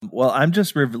Well, I'm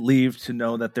just relieved to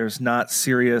know that there's not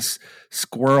serious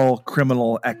squirrel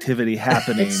criminal activity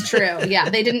happening. It's true. Yeah,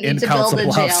 they didn't need to build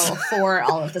a jail for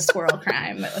all of the squirrel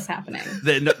crime that was happening.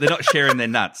 They're not sharing their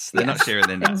nuts. They're not sharing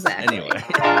their nuts. Exactly. Anyway.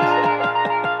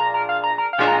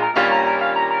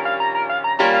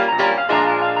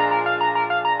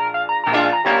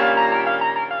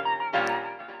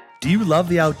 Do you love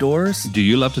the outdoors? Do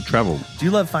you love to travel? Do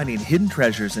you love finding hidden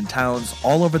treasures in towns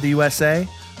all over the USA?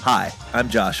 Hi, I'm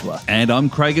Joshua. And I'm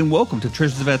Craig, and welcome to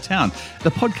Treasures of Our Town, the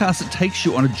podcast that takes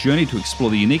you on a journey to explore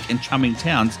the unique and charming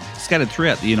towns scattered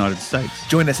throughout the United States.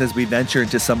 Join us as we venture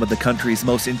into some of the country's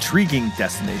most intriguing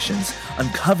destinations,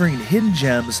 uncovering hidden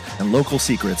gems and local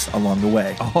secrets along the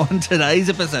way. On today's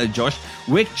episode, Josh,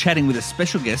 we're chatting with a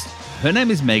special guest. Her name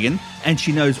is Megan, and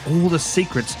she knows all the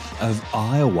secrets of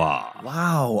Iowa.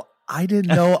 Wow, I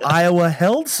didn't know Iowa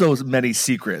held so many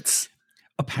secrets.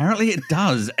 Apparently it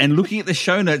does. And looking at the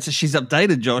show notes that she's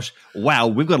updated, Josh, wow,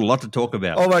 we've got a lot to talk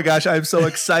about. Oh my gosh, I'm so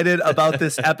excited about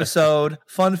this episode.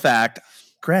 Fun fact,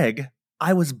 Craig,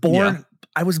 I was born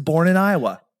in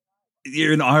Iowa.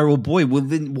 You're an Iowa boy. Well,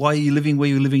 then why are you living where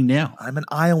you're living now? I'm an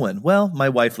Iowan. Well, my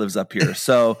wife lives up here,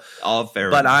 so fair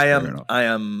but enough. I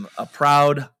am a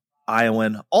proud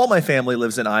Iowan. All my family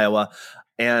lives in Iowa,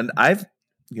 and I've,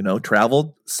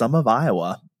 traveled some of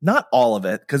Iowa. Not all of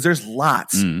it, because there's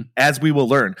lots, as we will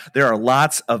learn. There are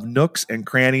lots of nooks and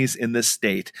crannies in this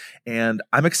state. And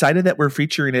I'm excited that we're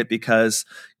featuring it because,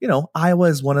 Iowa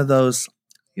is one of those,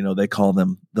 they call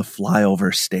them the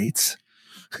flyover states.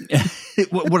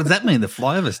 What does that mean, the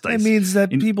flyover states? It means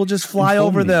that people just fly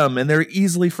over them and they're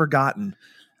easily forgotten.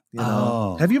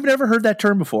 Have you ever heard that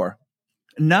term before?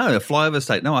 No, a flyover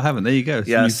state. No, I haven't. There you go. It's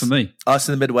yes. new for me. Us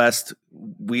in the Midwest,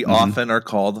 we often are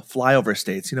called flyover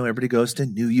states. Everybody goes to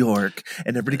New York,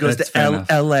 and everybody goes to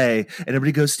L.A., and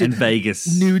everybody goes to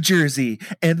Vegas, New Jersey,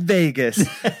 and Vegas.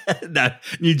 No,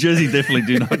 New Jersey definitely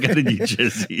do not go to New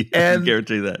Jersey. I can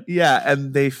guarantee that. Yeah,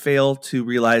 and they fail to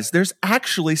realize there's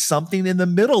actually something in the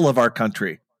middle of our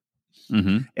country.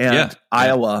 Mm-hmm. And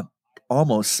Iowa,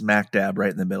 almost smack dab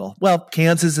right in the middle. Well,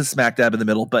 Kansas is smack dab in the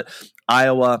middle, but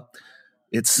Iowa...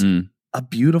 It's a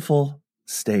beautiful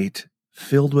state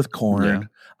filled with corn. Yeah.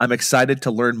 I'm excited to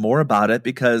learn more about it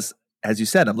because, as you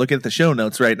said, I'm looking at the show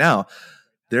notes right now.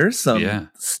 There's some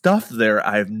stuff there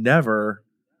I've never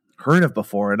heard of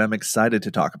before, and I'm excited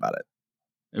to talk about it.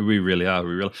 We really are.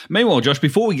 Meanwhile, Josh,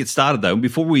 before we get started, though,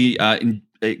 before we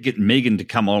get Megan to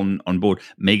come on board,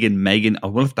 Megan, I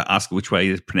will have to ask which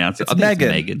way to pronounce it. It's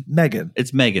Megan. Megan.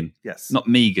 It's Megan. Yes. Not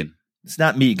Megan. It's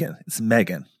not Megan. It's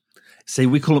Megan. See,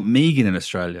 we call it Megan in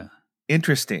Australia.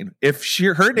 Interesting. If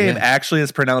her name actually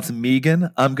is pronounced Megan,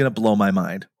 I'm going to blow my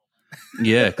mind.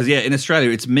 Yeah, because in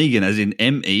Australia it's Megan, as in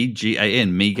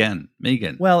Megan,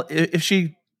 Megan. Well, if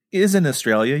she is in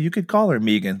Australia, you could call her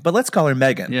Megan, but let's call her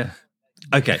Megan. Yeah.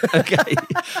 Okay.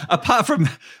 apart from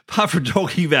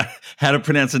talking about how to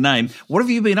pronounce a name, what have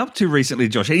you been up to recently,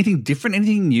 Josh? Anything different?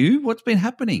 Anything new? What's been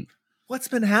happening?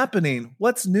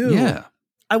 What's new? Yeah.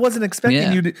 I wasn't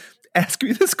expecting you to ask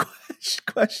me this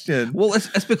question. Well,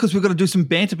 that's because we've got to do some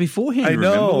banter beforehand. I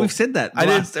know. Remember? We've said that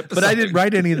last episode. But I didn't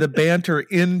write any of the banter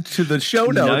into the show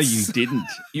notes. No, you didn't.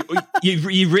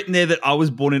 You've written there that I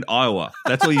was born in Iowa.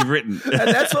 That's all you've written. And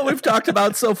that's what we've talked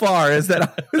about so far, is that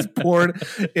I was born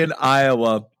in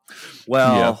Iowa.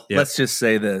 Well, let's just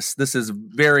say this. This is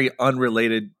very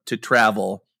unrelated to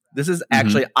travel. This is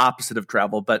actually opposite of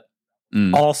travel, but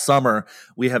all summer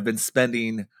we have been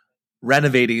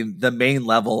renovating the main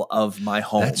level of my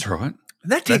home. That's right.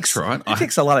 That takes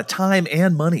a lot of time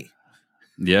and money.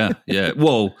 Yeah.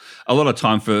 Well, a lot of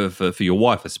time for your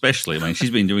wife, especially. I mean,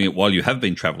 she's been doing it while you have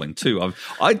been traveling too.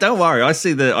 I don't worry. I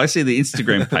see the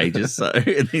Instagram pages and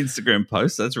the Instagram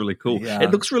posts. That's really cool. Yeah. It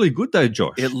looks really good though,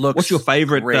 Josh. It looks. What's your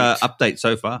favorite update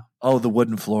so far? Oh, the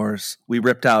wooden floors. We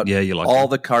ripped out all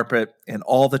the carpet and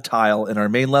all the tile in our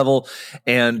main level,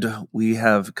 and we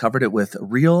have covered it with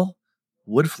real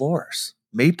wood floors,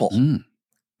 maple.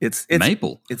 It's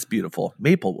maple. It's beautiful,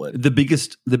 maple wood. The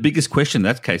biggest question in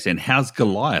that case, and how's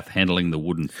Goliath handling the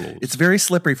wooden floors? It's very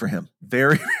slippery for him.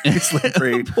 Very, very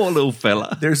slippery. Poor little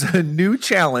fella. There's a new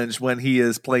challenge when he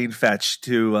is playing fetch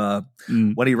to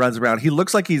when he runs around. He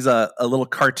looks like he's a little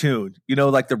cartoon,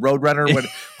 like the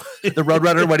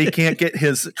Roadrunner when he can't get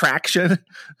his traction.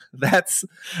 That's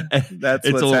what's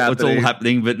happening. It's all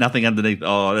happening, but nothing underneath.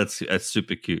 Oh, that's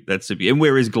super cute. That's super. And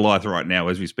where is Goliath right now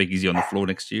as we speak? Is he on the floor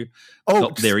next to you?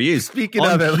 Oh, there he is. Speaking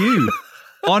of him.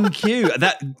 On cue.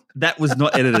 That was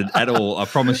not edited at all. I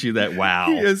promise you that. Wow.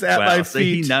 He is at my feet.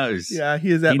 See, he knows. Yeah,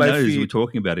 he is at my feet. He knows we're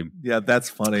talking about him. Yeah, that's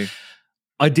funny.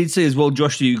 I did see as well,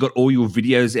 Josh, you got all your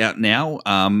videos out now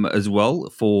as well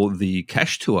for the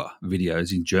Cash Tour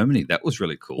videos in Germany. That was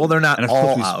really cool. Well, they're not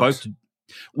all out.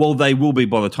 Well, they will be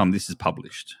by the time this is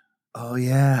published. Oh,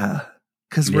 yeah.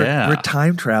 Because we're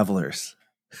time travelers.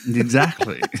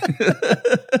 Exactly.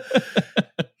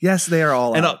 Yes, they are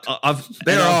all out.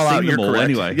 They're all out. You're correct.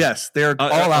 Anyway. Yes, they're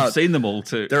all out. I've seen them all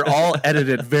too. They're all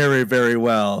edited very, very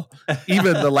well.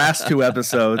 Even the last 2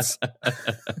 episodes.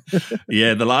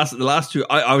 Yeah, the last 2.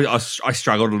 I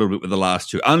struggled a little bit with the last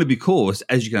 2, only because,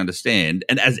 as you can understand,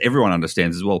 and as everyone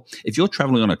understands as well, if you're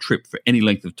traveling on a trip for any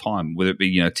length of time, whether it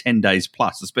be 10 days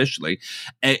plus, especially,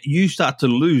 you start to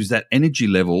lose that energy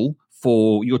level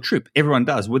for your trip. Everyone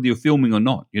does, whether you're filming or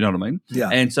not. You know what I mean? Yeah.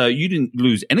 And so you didn't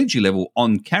lose energy level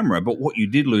on camera, but what you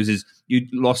did lose is you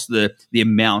lost the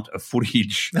amount of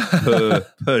footage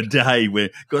per day, where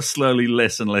it got slowly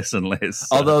less and less and less.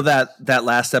 So. Although that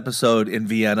last episode in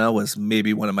Vienna was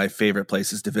maybe one of my favorite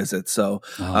places to visit. So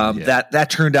that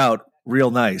turned out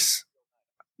real nice.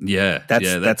 Yeah.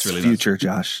 That's really future nice.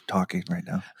 Josh talking right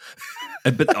now.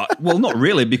 But well, not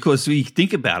really, because we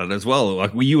think about it as well.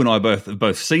 Like you and I have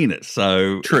both seen it,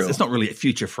 so true. It's not really a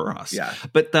future for us. Yeah.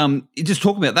 But just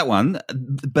talking about that one,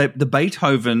 the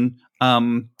Beethoven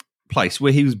place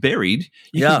where he was buried.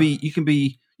 You can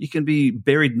be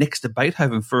buried next to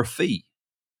Beethoven for a fee.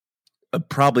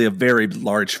 Probably a very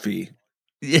large fee.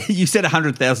 You said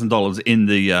 $100,000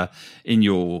 in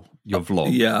your vlog.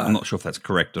 Yeah. I'm not sure if that's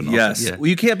correct or not. Yes. Yeah. Well,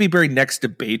 you can't be buried next to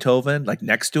Beethoven, like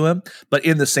next to him, but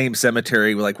in the same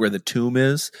cemetery, like where the tomb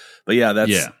is. But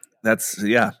that's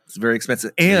it's very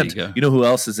expensive. And you know who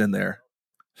else is in there?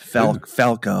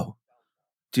 Falco.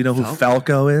 Do you know who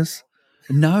Falco is?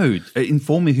 No.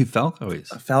 Inform me who Falco is.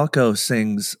 Falco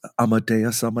sings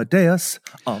Amadeus, Amadeus,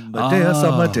 Amadeus,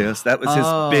 Amadeus. That was his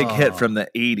big hit from the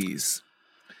 80s.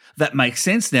 That makes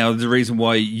sense now. The reason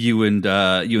why you and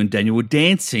Daniel were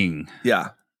dancing,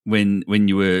 when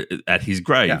you were at his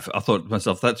grave. Yeah. I thought to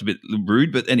myself, that's a bit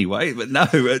rude, but anyway. But no,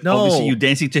 obviously you're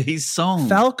dancing to his song.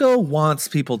 Falco wants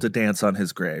people to dance on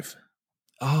his grave.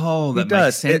 Oh, that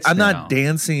makes sense. I'm not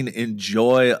dancing in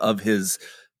joy of his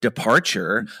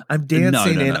departure. I'm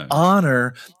dancing in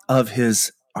honor of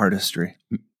his artistry,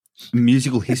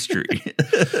 musical history.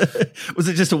 Was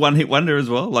it just a one-hit wonder as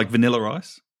well, like Vanilla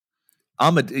Ice?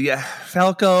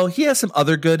 Falco, he has some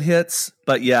other good hits,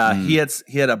 but he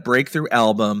had a breakthrough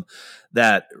album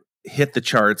that hit the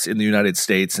charts in the United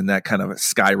States, and that kind of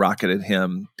skyrocketed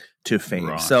him to fame.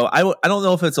 Right. So I don't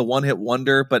know if it's a one-hit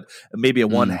wonder, but maybe a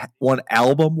one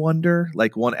album wonder,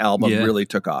 like one album really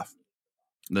took off.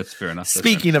 That's fair enough.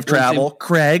 Speaking of travel,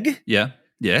 Craig. Yeah.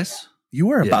 Yes. You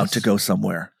are about to go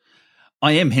somewhere.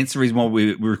 I am, hence the reason why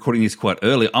we're recording this quite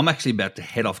early. I'm actually about to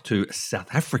head off to South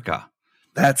Africa.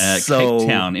 That's so Cape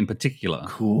Town in particular.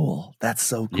 Cool. That's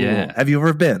so cool. Yeah. Have you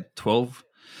ever been? 12?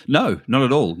 No, not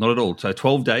at all. Not at all. So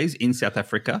 12 days in South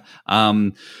Africa.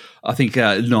 I think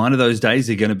 9 of those days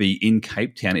are going to be in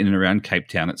Cape Town, in and around Cape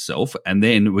Town itself. And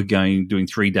then we're doing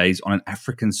 3 days on an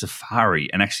African safari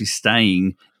and actually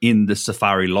staying in the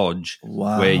safari lodge.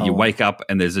 Wow. Where you wake up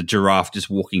and there's a giraffe just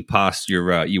walking past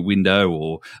your window,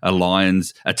 or a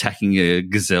lion's attacking a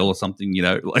gazelle or something,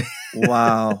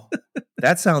 Wow.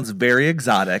 That sounds very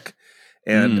exotic.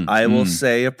 And I will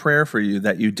say a prayer for you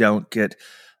that you don't get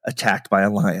attacked by a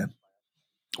lion.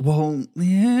 Well,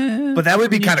 yeah, but that would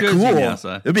be kind of cool. Now,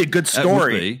 so. It would be a good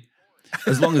story.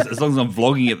 As long as I'm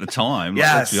vlogging at the time.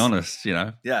 Yes. Let's be honest,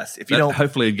 Yes. If you don't,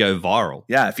 hopefully it'd go viral.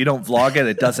 Yeah. If you don't vlog it,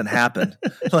 it doesn't happen.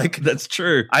 That's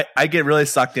true. I get really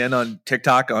sucked in on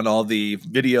TikTok on all the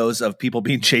videos of people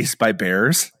being chased by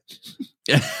bears.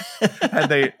 And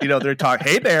they're talking,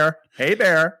 hey bear, hey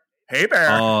bear, hey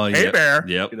bear, hey bear.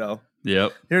 Yep.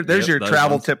 Yep. There's your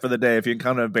travel tip for the day. If you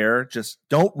encounter a bear, just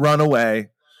don't run away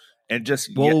and just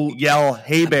yell,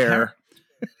 hey bear.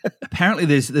 Apparently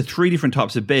there's the 3 different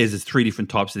types of bears. There's 3 different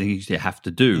types of things you have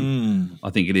to do. I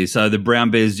think it is. So the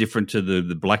brown bear is different to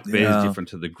the black bear is different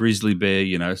to the grizzly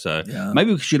bear, So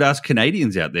maybe we should ask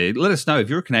Canadians out there. Let us know if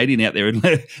you're a Canadian out there, and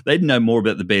they'd know more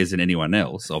about the bears than anyone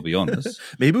else, I'll be honest.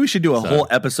 Maybe we should do a whole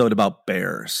episode about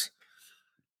bears.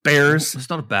 Bears. It's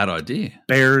not a bad idea.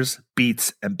 Bears,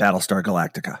 Beats, and Battlestar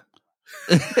Galactica.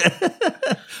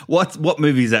 What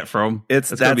movie is that from?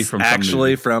 That's from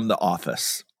actually from The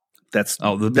Office. That's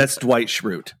Dwight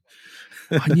Schrute.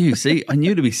 I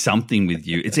knew to be something with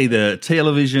you. It's either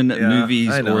television, movies,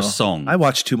 or a song. I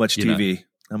watch too much TV.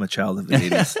 I'm a child of the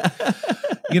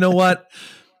 80s. You know what?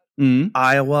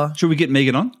 Iowa. Should we get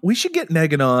Megan on? We should get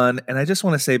Megan on. And I just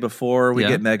want to say before we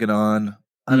get Megan on,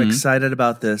 I'm excited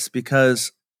about this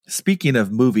because speaking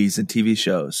of movies and TV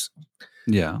shows,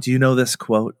 do you know this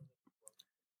quote?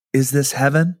 Is this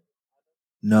heaven?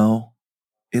 No,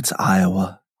 it's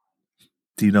Iowa.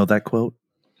 Do you know that quote?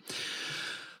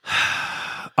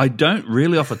 I don't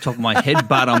really off the top of my head,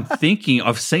 but I'm thinking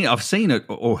I've seen it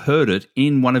or heard it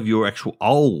in one of your actual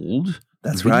old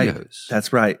That's videos. Right.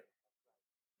 That's right.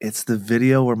 It's the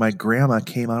video where my grandma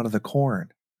came out of the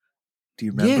corn. Do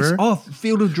you remember? Yes. Oh,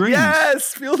 Field of Dreams.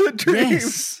 Yes, Field of Dreams.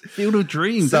 Yes. Field of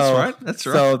Dreams. That's right. That's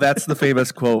right. So that's the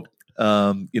famous quote.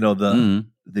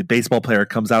 The baseball player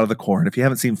comes out of the corn. If you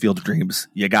haven't seen Field of Dreams,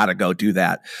 you got to go do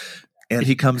that. And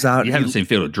he comes out. You haven't seen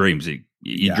Field of Dreams.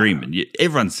 You're dreaming.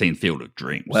 Everyone's seen Field of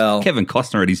Dreams. Well, Kevin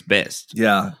Costner at his best.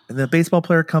 Yeah. And the baseball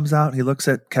player comes out and he looks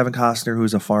at Kevin Costner,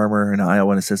 who's a farmer in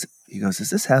Iowa, and he goes,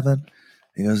 "Is this heaven?"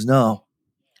 He goes, "No,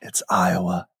 it's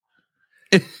Iowa."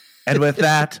 And with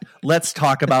that, let's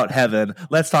talk about heaven.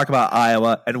 Let's talk about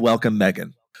Iowa and welcome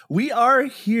Megan. We are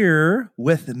here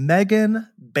with Megan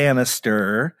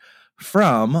Bannister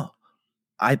from,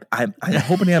 I'm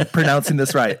hoping I'm pronouncing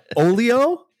this right,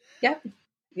 Olio? Yep.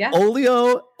 Yeah.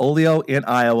 Olio in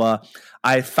Iowa.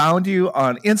 I found you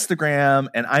on Instagram,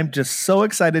 and I'm just so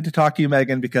excited to talk to you,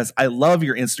 Megan, because I love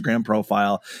your Instagram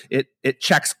profile. It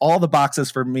checks all the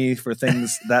boxes for me for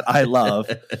things that I love.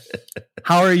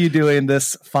 How are you doing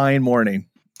this fine morning?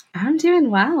 I'm doing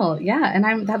well. Yeah.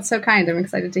 And that's so kind. I'm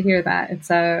excited to hear that. It's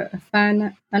a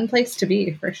fun place to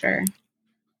be for sure.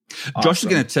 Awesome. Josh is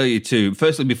going to tell you too.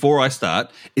 Firstly, before I start,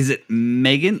 is it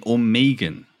Megan or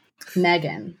Megan?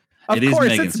 Megan. It is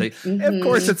Megan. See, of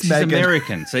course, it's Megan. She's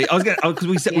American. See, I was going because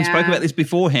we spoke about this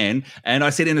beforehand, and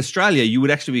I said in Australia you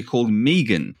would actually be called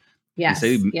Megan. Yes.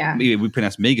 We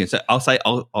pronounce Megan. So I'll say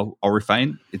I'll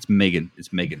refrain. It's Megan.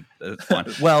 It's Megan. That's fine.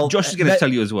 Well, Josh is going to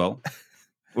tell you as well.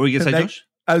 What were you going to say, Josh?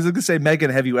 I was going to say, Megan,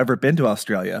 have you ever been to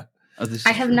Australia?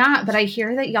 I have not, but I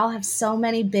hear that y'all have so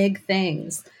many big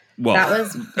things. Well, that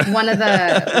was one of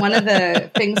the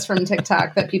things from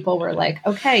TikTok that people were like,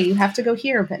 okay, you have to go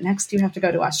here, but next you have to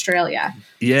go to Australia.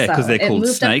 Yeah, because they're called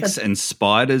snakes and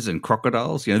spiders and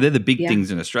crocodiles. You know, they're the big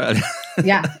things in Australia.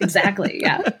 Yeah, exactly.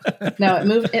 Yeah. No,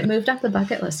 it moved up the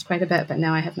bucket list quite a bit, but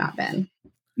no, I have not been.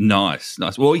 Nice.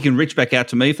 Well, you can reach back out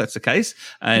to me if that's the case,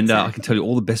 and I can tell you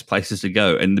all the best places to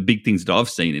go and the big things that I've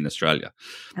seen in Australia,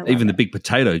 even the big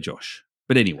potato, Josh.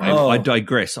 But anyway, I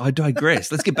digress.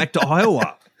 Let's get back to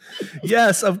Iowa.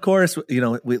 Yes, of course.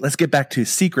 Let's get back to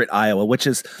Secret Iowa, which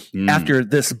is after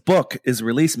this book is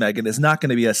released, Megan, is not going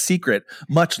to be a secret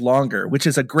much longer, which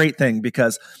is a great thing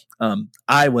because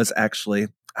I was actually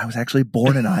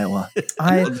born in Iowa.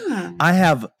 I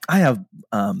have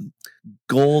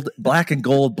black and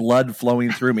gold blood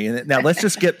flowing through me. And now let's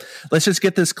just get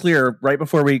this clear right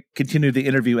before we continue the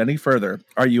interview any further.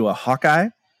 Are you a Hawkeye?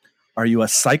 Are you a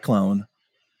Cyclone?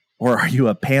 Or are you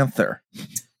a Panther?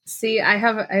 See, I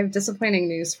have disappointing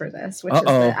news for this, which is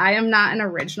that I am not an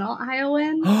original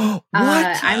Iowan. What?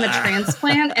 I'm a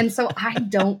transplant, and so I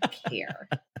don't care.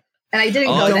 And I didn't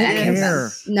go to any of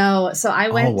them. No, so I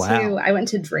went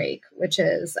to Drake, which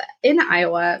is in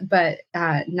Iowa, but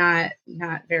not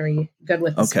very good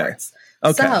with the sports.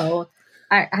 Okay. So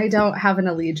I don't have an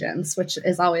allegiance, which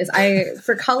is always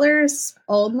for colors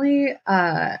only.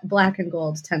 Black and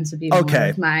gold tends to be more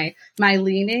of my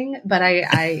leaning, but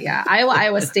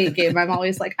Iowa State game. I'm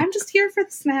always like, I'm just here for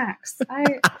the snacks.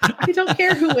 I don't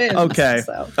care who wins.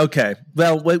 Okay.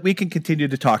 Well, we can continue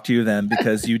to talk to you then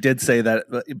because you did say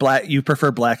that you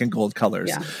prefer black and gold colors.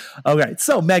 Yeah. Okay.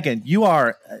 So Megan, you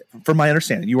are, from my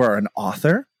understanding, you are an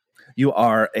author. You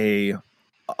are a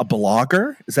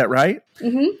blogger. Is that right?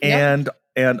 Mm-hmm.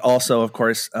 And also, of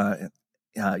course,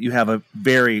 you have a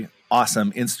very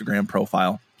awesome Instagram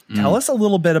profile. Tell us a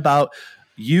little bit about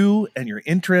you and your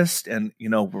interest. And,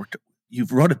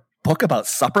 you've wrote a book about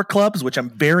supper clubs, which I'm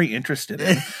very interested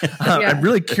in. I'm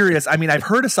really curious. I mean, I've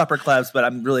heard of supper clubs, but I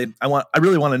really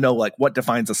want to know what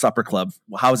defines a supper club.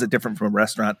 How is it different from a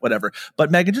restaurant, whatever. But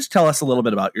Megan, just tell us a little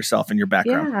bit about yourself and your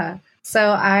background. Yeah. So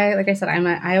like I said, I'm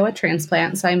an Iowa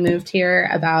transplant. So I moved here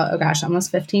about,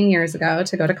 almost 15 years ago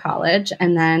to go to college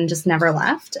and then just never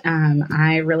left.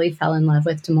 I really fell in love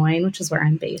with Des Moines, which is where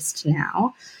I'm based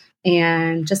now,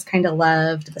 and just kind of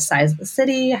loved the size of the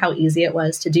city, how easy it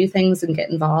was to do things and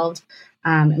get involved,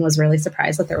 and was really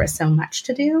surprised that there was so much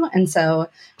to do. And so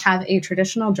have a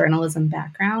traditional journalism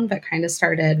background, but kind of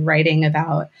started writing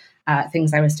about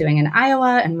things I was doing in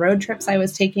Iowa and road trips I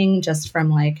was taking just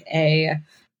from a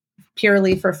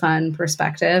purely for fun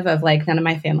perspective of none of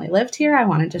my family lived here. I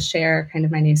wanted to share kind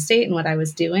of my new state and what I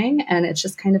was doing. And it's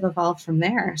just kind of evolved from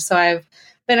there. So I've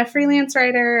been a freelance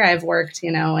writer. I've worked,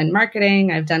 in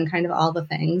marketing. I've done kind of all the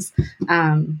things,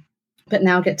 but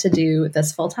now get to do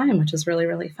this full time, which is really,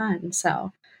 really fun.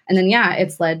 So, And then,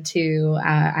 it's led to,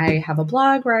 I have a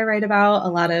blog where I write about a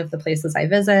lot of the places I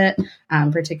visit,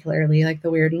 particularly like the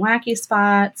weird and wacky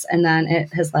spots. And then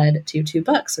it has led to 2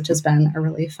 books, which has been a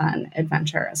really fun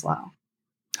adventure as well.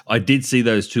 I did see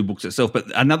those 2 books itself, but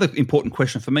another important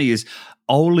question for me is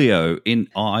Olio in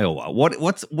Iowa.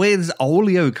 Where does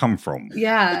Olio come from?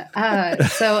 Yeah.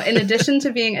 So in addition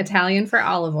to being Italian for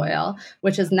olive oil,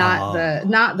 which is not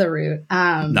the root,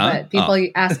 but people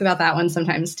ask about that one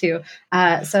sometimes too.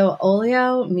 So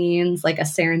Olio means like a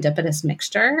serendipitous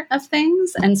mixture of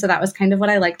things, and so that was kind of what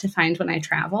I like to find when I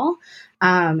travel.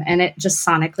 And it just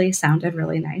sonically sounded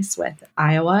really nice with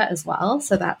Iowa as well.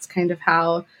 So that's kind of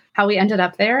how we ended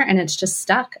up there, and it's just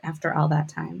stuck after all that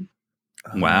time.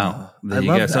 Wow. There I you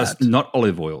love go. that. So it's not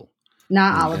olive oil.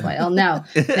 Not olive oil. No,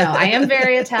 I am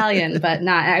very Italian, but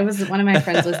not. One of my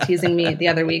friends was teasing me the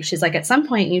other week. She's like, at some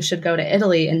point you should go to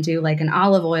Italy and do like an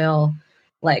olive oil,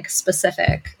 like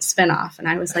specific spinoff. And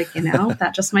I was like,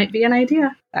 that just might be an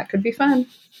idea. That could be fun.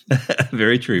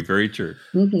 Very true. Very true.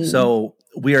 Mm-hmm. So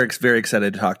we are very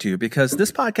excited to talk to you because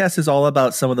this podcast is all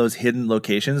about some of those hidden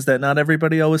locations that not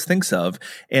everybody always thinks of.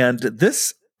 And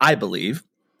this, I believe,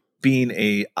 being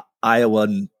a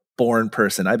Iowan born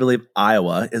person, I believe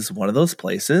Iowa is one of those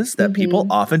places that people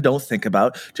often don't think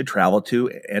about to travel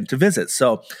to and to visit.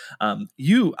 So I'm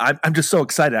just so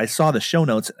excited. I saw the show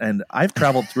notes and I've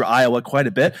traveled through Iowa quite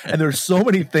a bit, and there's so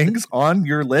many things on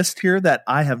your list here that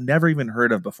I have never even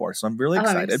heard of before. So I'm really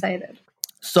excited. I'm excited.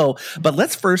 So, but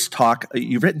let's first talk.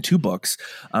 You've written 2 books.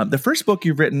 The first book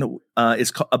you've written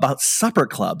is about supper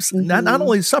clubs, not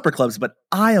only supper clubs, but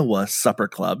Iowa supper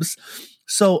clubs.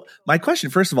 So my question,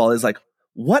 first of all, is like,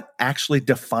 what actually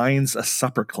defines a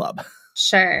supper club?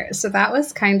 Sure. So that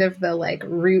was kind of the like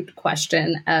root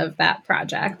question of that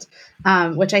project,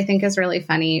 which I think is really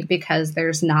funny because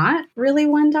there's not really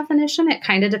one definition. It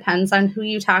kind of depends on who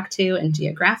you talk to and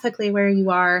geographically where you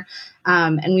are.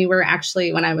 And we were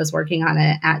actually, when I was working on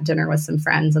it, at dinner with some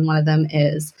friends, and one of them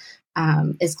is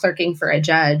clerking for a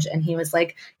judge. And he was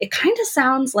like, it kind of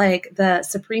sounds like the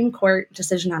Supreme Court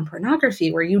decision on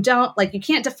pornography, where you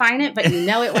can't define it, but you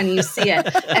know it when you see it.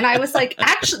 And I was like,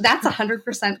 actually, that's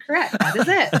 100% correct. That is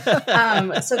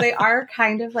it. So they are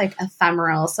kind of like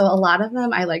ephemeral. So a lot of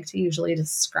them I like to usually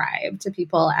describe to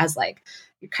people as like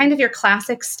kind of your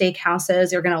classic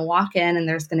steakhouses. You're going to walk in and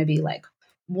there's going to be like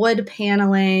wood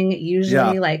paneling,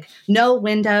 usually like no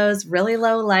windows, really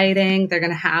low lighting. They're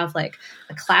going to have like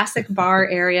a classic bar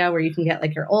area where you can get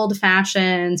like your old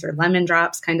fashions or lemon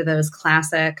drops, kind of those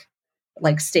classic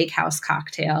like steakhouse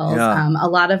cocktails. A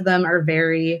lot of them are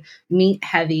very meat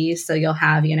heavy. So you'll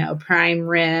have, prime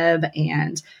rib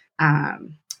and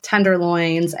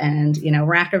tenderloins and,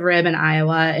 rack of rib in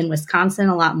Iowa. In Wisconsin,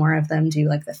 a lot more of them do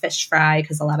like the fish fry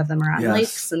because a lot of them are on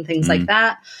lakes and things like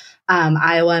that.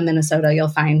 Iowa and Minnesota, you'll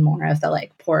find more of the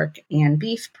like pork and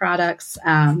beef products.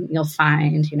 You'll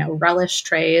find, relish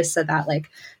trays. So that like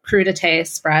crudité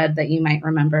spread that you might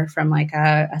remember from like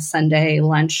a Sunday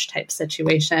lunch type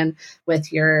situation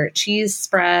with your cheese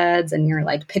spreads and your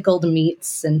like pickled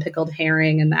meats and pickled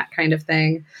herring and that kind of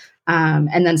thing.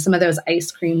 And then some of those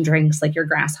ice cream drinks, like your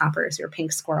grasshoppers, your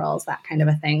pink squirrels, that kind of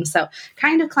a thing. So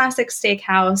kind of classic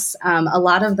steakhouse. A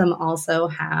lot of them also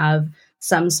have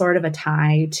some sort of a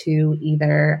tie to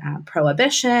either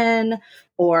prohibition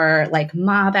or like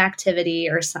mob activity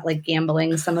or like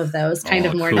gambling, some of those kind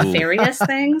of more nefarious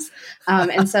things.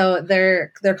 And so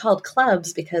they're called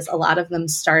clubs because a lot of them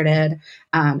started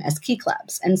as key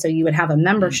clubs. And so you would have a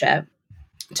membership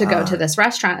to go to this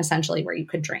restaurant essentially where you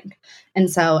could drink. And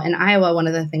so in Iowa, one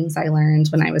of the things I learned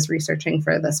when I was researching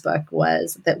for this book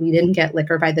was that we didn't get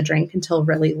liquor by the drink until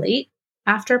really late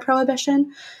after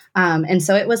Prohibition. And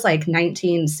so it was like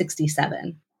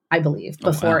 1967, I believe,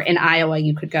 before in Iowa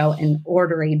you could go and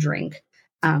order a drink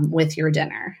with your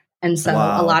dinner. And so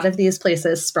a lot of these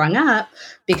places sprung up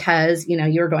because,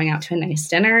 you were going out to a nice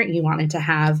dinner. You wanted to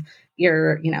have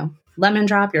your, lemon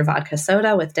drop, your vodka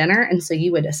soda with dinner. And so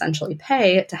you would essentially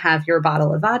pay to have your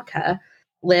bottle of vodka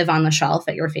live on the shelf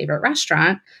at your favorite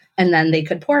restaurant. And then they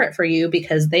could pour it for you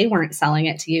because they weren't selling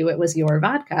it to you. It was your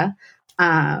vodka.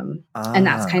 And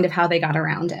that's kind of how they got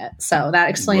around it. So that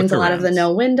explains a lot of the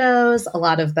no windows, a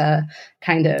lot of the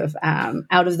kind of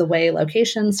out of the way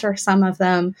locations for some of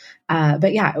them.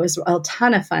 But yeah, it was a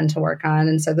ton of fun to work on.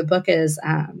 And so the book is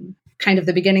kind of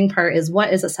the beginning part is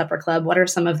what is a supper club? What are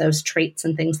some of those traits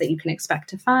and things that you can expect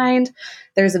to find?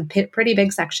 There's a pretty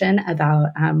big section about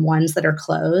ones that are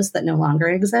closed that no longer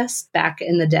exist. Back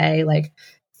in the day, like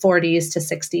 40s to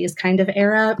 60s kind of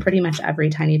era, pretty much every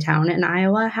tiny town in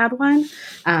Iowa had one.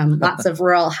 Lots of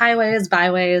rural highways,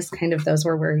 byways, kind of those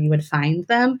were where you would find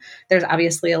them. There's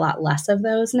obviously a lot less of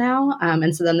those now.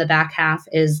 And so then the back half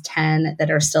is 10 that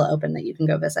are still open that you can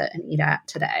go visit and eat at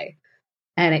today.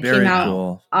 And it came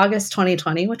out August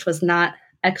 2020, which was not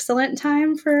excellent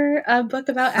time for a book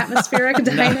about atmospheric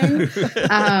dining.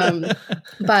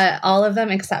 But all of them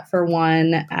except for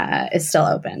one is still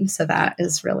open. So that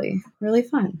is really, really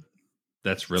fun.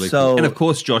 That's really cool. And of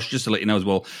course, Josh, just to let you know as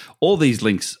well, all these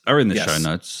links are in the show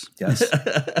notes. Yes.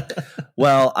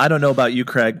 Well, I don't know about you,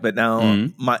 Craig, but now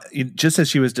just as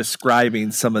she was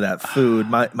describing some of that food,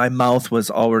 my mouth was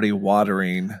already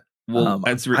watering. Well,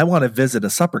 I want to visit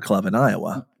a supper club in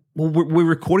Iowa. Well, we're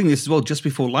recording this as well just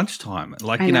before lunchtime.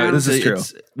 Like, you know, this is true.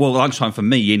 Well, lunchtime for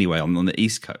me anyway. I'm on the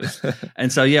East Coast.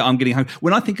 And so, yeah, I'm getting home.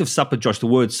 When I think of supper, Josh, the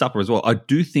word supper as well, I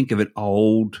do think of an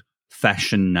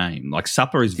old-fashioned name. Like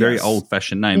supper is very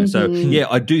old-fashioned name. Mm-hmm. And so, yeah,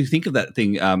 I do think of that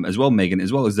thing as well, Megan,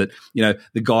 as well as that, you know,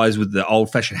 the guys with the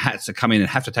old-fashioned hats that come in and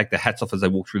have to take their hats off as they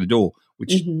walk through the door,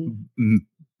 which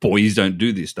boys don't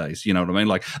do these days. You know what I mean?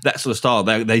 Like that sort of style.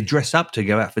 They dress up to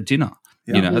go out for dinner.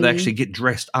 Yeah. You know, they actually get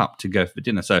dressed up to go for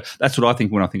dinner. So that's what I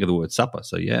think when I think of the word supper.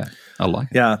 So, yeah, I like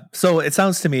it. Yeah. So it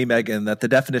sounds to me, Megan, that the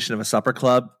definition of a supper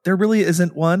club, there really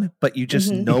isn't one, but you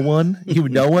just know one. You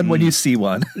know one when you see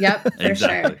one. Yep, for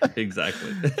sure.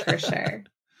 Exactly. For sure.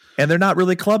 And they're not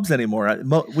really clubs anymore.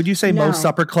 Would you say most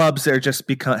supper clubs are just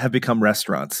have become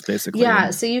restaurants, basically?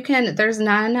 Yeah. So there's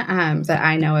none that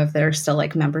I know of that are still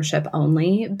like membership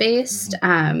only based.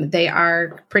 They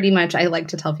are pretty much, I like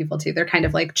to tell people too, they're kind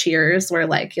of like Cheers, where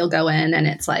like you'll go in and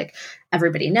it's like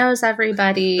everybody knows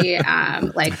everybody.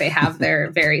 Like they have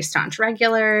their very staunch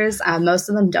regulars. Most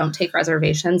of them don't take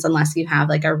reservations unless you have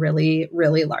like a really,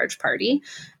 really large party.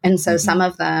 And so some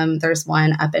of them, there's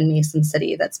one up in Mason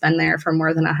City that's been there for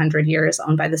more than 100 years,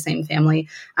 owned by the same family.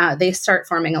 They start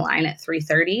forming a line at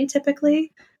 3:30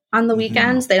 typically. On the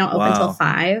weekends, they don't open till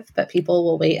 5, but people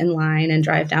will wait in line and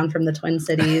drive down from the Twin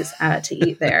Cities to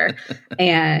eat there.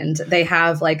 And they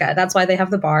have that's why they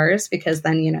have the bars, because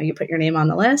then, you know, you put your name on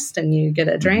the list and you get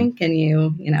a drink and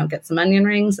you know, get some onion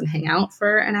rings and hang out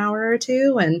for an hour or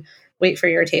two and wait for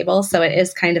your table. So it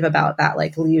is kind of about that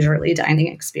like leisurely dining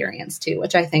experience too,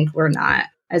 which I think we're not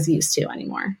as used to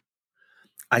anymore.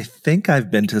 I think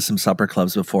I've been to some supper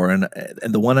clubs before. And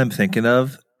the one I'm thinking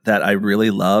of that I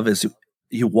really love is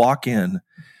you walk in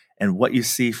and what you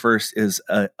see first is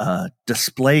a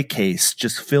display case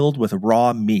just filled with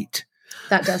raw meat.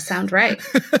 That does sound right.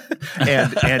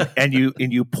 and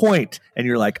you point and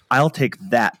you're like, I'll take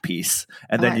that piece.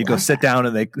 And then you go sit down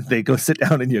and they go sit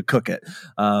down and you cook it.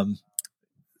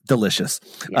 Delicious.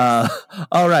 Yes.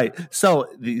 All right. So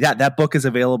that book is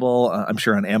available, I'm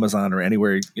sure, on Amazon or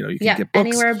anywhere, you know, you can get books.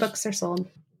 Anywhere books are sold.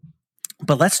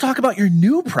 But let's talk about your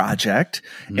new project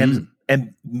and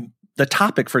the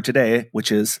topic for today,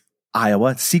 which is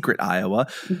Iowa, Secret Iowa.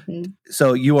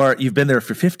 So you've been there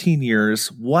for 15 years.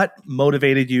 What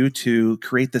motivated you to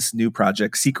create this new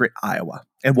project, Secret Iowa?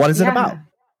 And what is it about?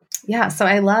 Yeah, so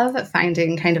I love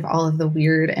finding kind of all of the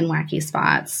weird and wacky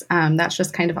spots. That's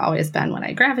just kind of always been what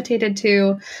I gravitated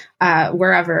to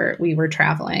wherever we were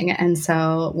traveling. And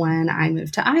so when I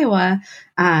moved to Iowa,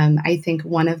 I think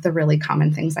one of the really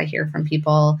common things I hear from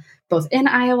people, both in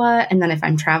Iowa and then if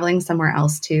I'm traveling somewhere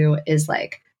else too, is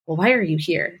like, well, why are you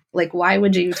here? Like, why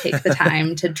would you take the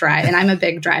time to drive? And I'm a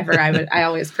big driver. I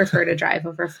always prefer to drive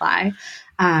over fly.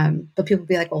 But people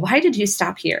be like, well, why did you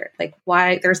stop here? Like,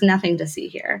 why? There's nothing to see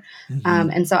here.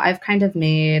 And so I've kind of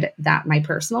made that my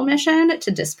personal mission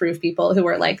to disprove people who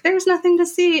are like, there's nothing to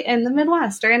see in the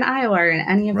Midwest or in Iowa or in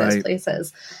any of those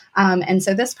places. And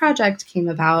so this project came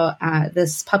about.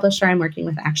 This publisher I'm working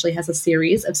with actually has a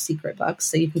series of secret books.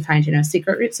 So you can find, you know,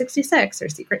 Secret Route 66 or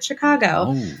Secret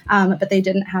Chicago. But they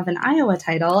didn't have an Iowa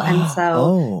title. And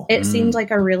so it seemed like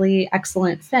a really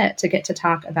excellent fit to get to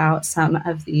talk about some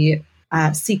of the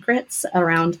secrets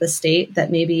around the state that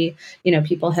maybe, you know,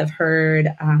 people have heard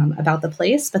about the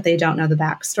place, but they don't know the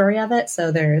backstory of it.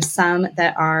 So there's some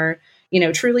that are, you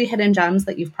know, truly hidden gems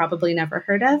that you've probably never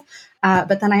heard of.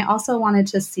 But then I also wanted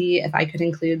to see if I could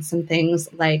include some things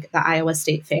like the Iowa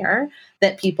State Fair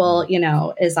that people, you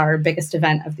know, is our biggest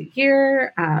event of the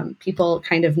year. People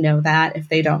kind of know that if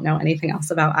they don't know anything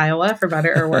else about Iowa, for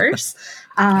better or worse.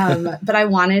 But I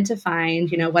wanted to find,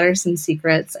 you know, what are some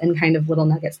secrets and kind of little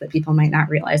nuggets that people might not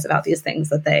realize about these things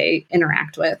that they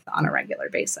interact with on a regular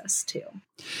basis too.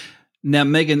 Now,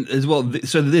 Megan, as well,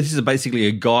 so this is basically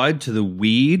a guide to the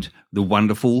weird, the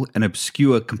wonderful and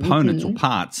obscure components or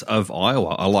parts of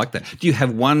Iowa. I like that. Do you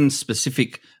have one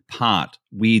specific part,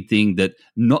 weird thing that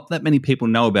not that many people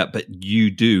know about, but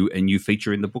you do and you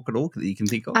feature in the book at all that you can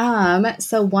think of?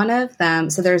 So one of them,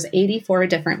 so there's 84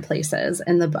 different places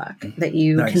in the book that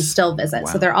you can still visit.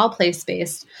 Wow. So they're all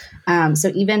place-based.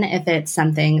 So even if it's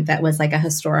something that was like a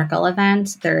historical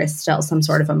event, there is still some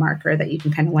sort of a marker that you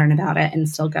can kind of learn about it and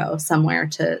still go somewhere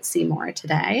to see more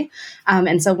today.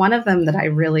 And so one of them that I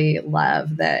really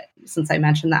love, that since I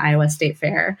mentioned the Iowa State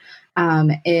Fair,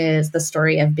 is the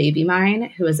story of Baby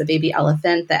Mine, who is a baby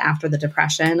elephant that after the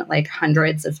Depression, like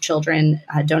hundreds of children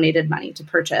donated money to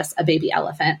purchase a baby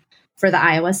elephant for the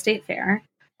Iowa State Fair.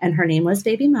 And her name was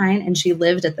Baby Mine. And she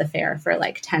lived at the fair for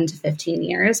like 10 to 15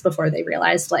 years before they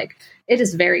realized like it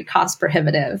is very cost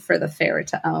prohibitive for the fair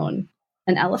to own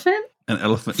an elephant. An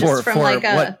elephant for like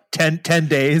what 10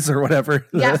 days or whatever.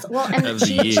 Yes. Well, and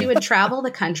she would travel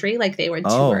the country, like they would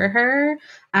tour her.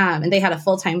 And they had a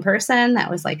full-time person that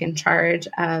was like in charge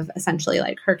of essentially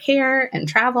like her care and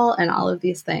travel and all of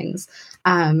these things.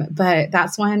 But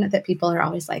that's one that people are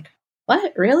always like,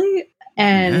 what, really?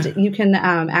 And you can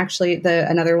actually,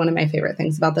 another one of my favorite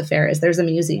things about the fair is there's a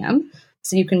museum.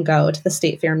 So you can go to the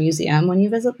State Fair Museum when you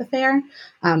visit the fair.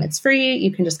 It's free.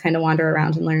 You can just kind of wander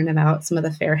around and learn about some of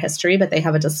the fair history, but they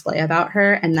have a display about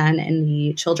her. And then in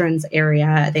the children's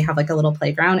area, they have like a little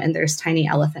playground and there's tiny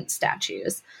elephant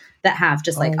statues that have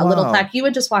just like a little plaque. You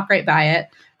would just walk right by it.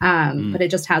 But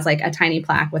it just has like a tiny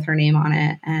plaque with her name on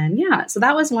it. And yeah, so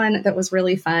that was one that was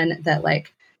really fun that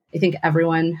like, I think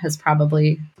everyone has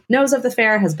probably knows of the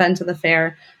fair, has been to the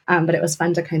fair, but it was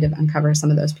fun to kind of uncover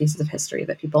some of those pieces of history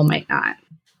that people might not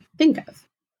think of.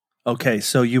 Okay,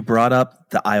 so you brought up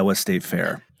the Iowa State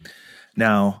Fair.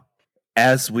 Now,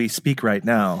 as we speak right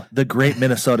now, the Great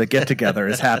Minnesota Get Together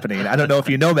is happening. I don't know if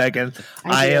you know, Megan.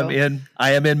 I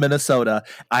am in Minnesota.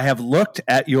 I have looked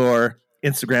at your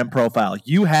Instagram profile.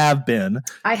 You have been.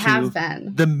 I have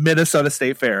been the Minnesota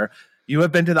State Fair. You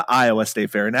have been to the Iowa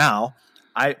State Fair. Now,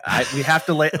 we have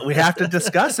to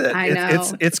discuss it. I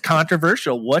know. It's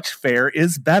controversial. Which fair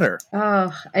is better?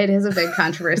 Oh, it is a big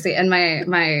controversy. And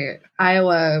my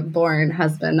Iowa-born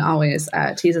husband always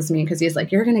teases me because he's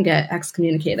like, "You're going to get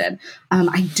excommunicated."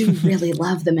 I do really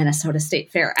love the Minnesota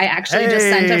State Fair. I actually just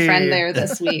sent a friend there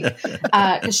this week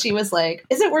because she was like,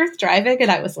 "Is it worth driving?" And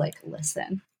I was like,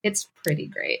 "Listen, it's pretty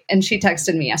great." And she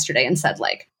texted me yesterday and said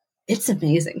like, "It's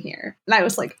amazing here." And I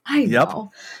was like, I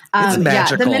know. It's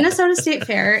magical. The Minnesota State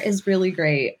Fair is really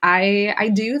great.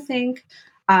 I do think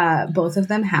both of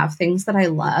them have things that I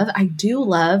love. I do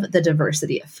love the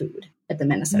diversity of food at the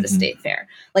Minnesota State Fair.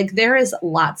 Like there is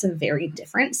lots of very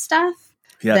different stuff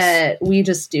that we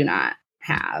just do not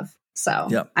have. So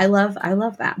I love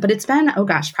that. But it's been,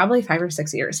 probably 5 or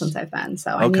 6 years since I've been.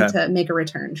 So I need to make a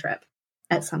return trip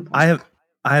at some point.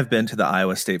 I have been to the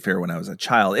Iowa State Fair when I was a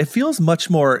child. It feels much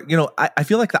more, I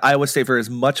feel like the Iowa State Fair is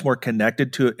much more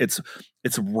connected to its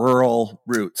rural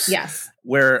roots. Yes.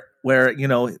 Where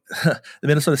the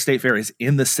Minnesota State Fair is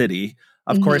in the city.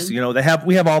 Of course, we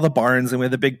have all the barns and we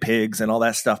have the big pigs and all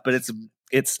that stuff, but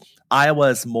it's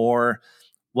Iowa's more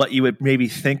what you would maybe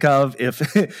think of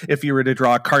if you were to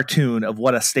draw a cartoon of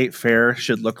what a state fair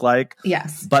should look like.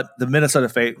 Yes. But the Minnesota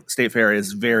State Fair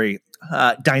is very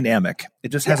dynamic. It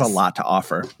just has a lot to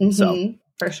offer. So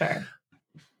for sure.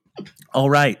 All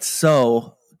right.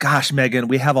 So, gosh, Megan,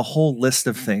 we have a whole list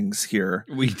of things here.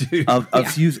 We do. Of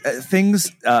few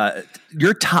things.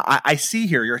 Your top. I see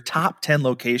here your top 10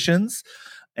 locations,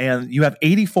 and you have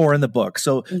 84 in the book.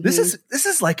 So this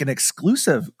is like an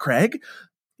exclusive, Craig.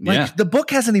 Like the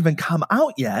book hasn't even come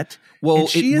out yet. Well,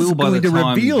 she is going to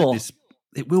reveal.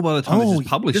 It will by the time this is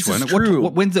published. This is true.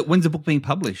 When's the book being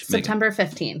published? September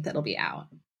 15th. It'll be out.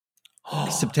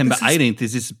 September 18th.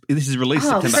 This is released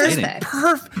September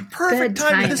 18th. Perfect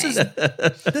timing.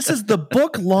 This is the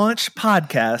book launch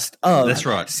podcast of That's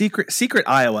right. Secret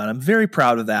Iowa, and I'm very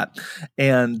proud of that.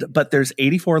 But there's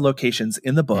 84 locations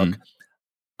in the book.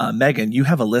 Megan, you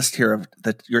have a list here of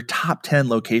your top 10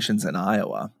 locations in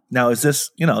Iowa. Now, is this,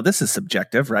 this is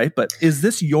subjective, right? But is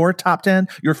this your top 10,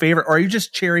 your favorite, or are you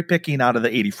just cherry picking out of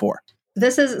the 84?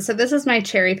 This is my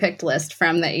cherry picked list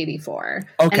from the 84.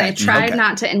 Okay. And I tried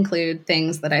not to include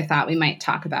things that I thought we might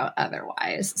talk about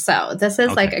otherwise. So this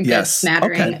is like a good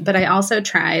smattering, but I also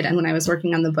tried, and when I was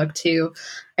working on the book too,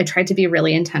 I tried to be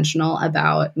really intentional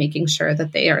about making sure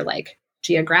that they are like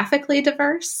geographically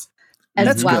diverse.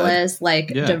 As well as like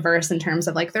diverse in terms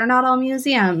of like, they're not all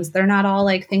museums. They're not all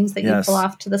like things that you pull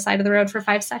off to the side of the road for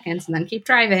 5 seconds and then keep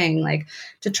driving, like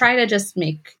to try to just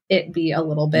make it be a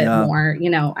little bit more,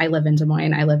 I live in Des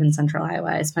Moines. I live in central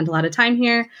Iowa. I spend a lot of time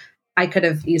here. I could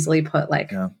have easily put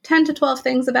 10 to 12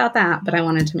 things about that, but I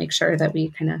wanted to make sure that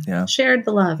we kind of shared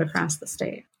the love across the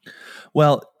state.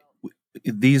 Well,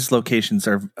 these locations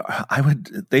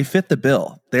they fit the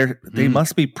bill. They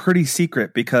must be pretty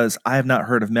secret because I have not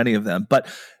heard of many of them, but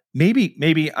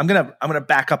maybe I'm going to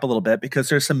back up a little bit because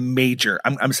there's some major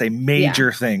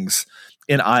things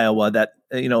in Iowa that,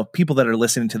 people that are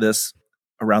listening to this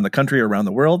around the country or around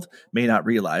the world may not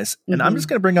realize. And I'm just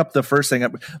going to bring up the first thing.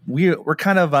 We're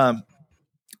kind of, I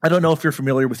don't know if you're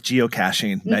familiar with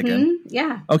geocaching, Megan.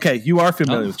 Yeah. Okay. You are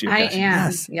familiar with geocaching. I am.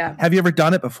 Yes. Yeah. Have you ever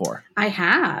done it before? I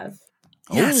have.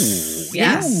 Yes.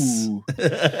 Yes.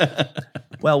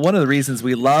 Well, one of the reasons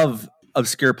we love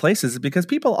obscure places is because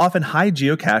people often hide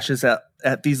geocaches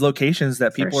at these locations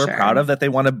that people are proud of, that they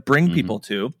want to bring people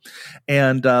to.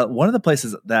 And one of the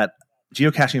places that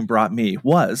geocaching brought me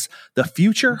was the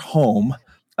future home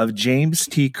of James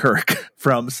T. Kirk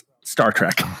from Star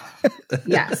Trek.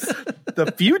 Yes.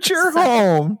 The future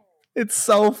home. It's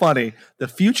so funny. The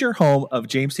future home of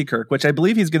James T. Kirk, which I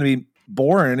believe he's going to be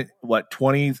born,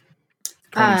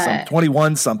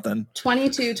 21 something.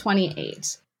 22,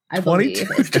 28. I believe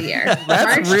is the year.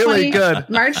 That's really good.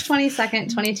 March 22nd,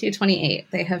 2228,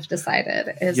 they have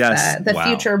decided is the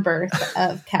future birth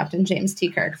of Captain James T.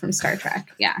 Kirk from Star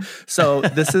Trek. Yeah. So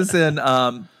this is in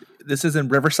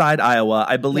Riverside, Iowa.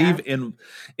 I believe in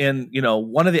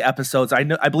one of the episodes,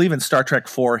 I believe in Star Trek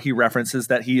 4, he references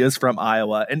that he is from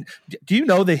Iowa. And do you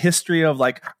know the history of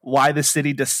why the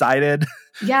city decided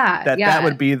that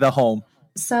would be the home?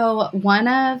 So one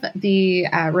of the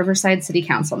Riverside City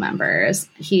Council members,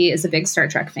 he is a big Star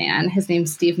Trek fan. His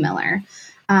name's Steve Miller.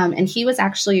 And he was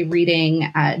actually reading,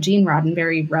 Gene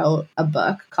Roddenberry wrote a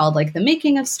book called The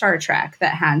Making of Star Trek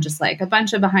that had just a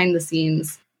bunch of behind the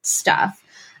scenes stuff.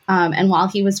 And while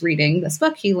he was reading this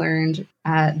book, he learned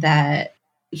that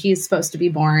he's supposed to be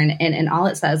born in, and all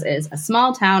it says is a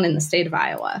small town in the state of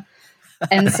Iowa.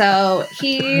 And so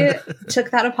he took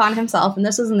that upon himself, and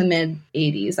this was in the mid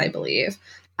 80s, I believe,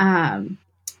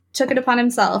 took it upon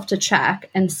himself to check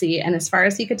and see. And as far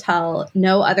as he could tell,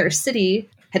 no other city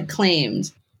had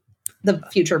claimed the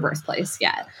future birthplace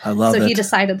yet. I love it. So he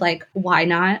decided, why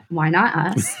not? Why not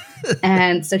us?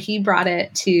 And so he brought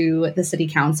it to the city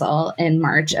council in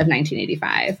March of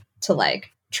 1985 to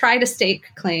try to stake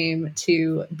claim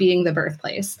to being the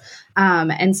birthplace.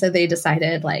 And so they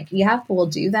decided we'll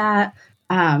do that.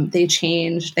 They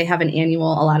have a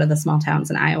lot of the small towns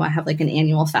in Iowa have an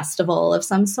annual festival of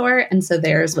some sort. And so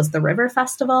theirs was the River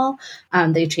Festival.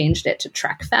 They changed it to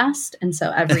Trek Fest. And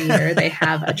so every year they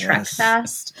have a Trek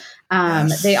Fest.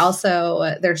 They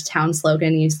also, their town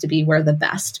slogan used to be where the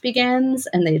best begins,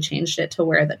 and they changed it to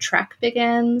where the trek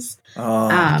begins.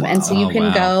 And so you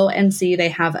can go and see they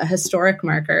have a historic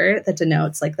marker that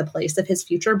denotes the place of his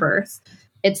future birth.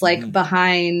 It's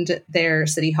behind their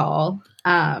city hall.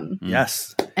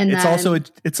 Yes. And it's also a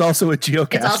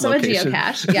geocache. It's also location. a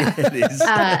geocache. Yeah. It is.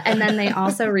 And then they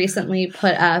also recently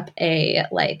put up a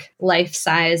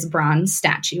life-size bronze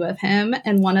statue of him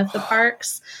in one of the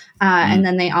parks. And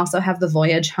then they also have the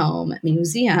Voyage Home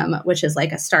Museum, which is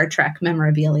a Star Trek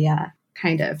memorabilia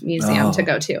kind of museum to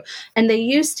go to. And they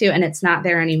used to, and it's not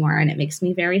there anymore, and it makes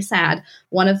me very sad.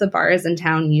 One of the bars in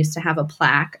town used to have a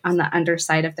plaque on the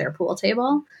underside of their pool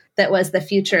table that was the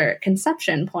future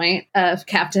conception point of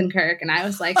Captain Kirk. And I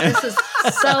was like, this is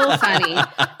so funny.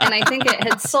 And I think it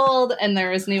had sold and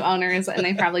there was new owners and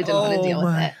they probably didn't want to deal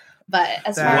with it. But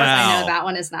as far as I know, that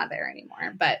one is not there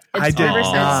anymore. But it's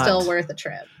still worth a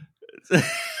trip.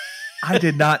 I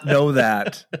did not know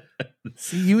that.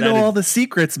 See, you know all the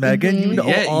secrets, Megan. You know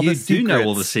all the secrets. You do know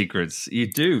all the secrets.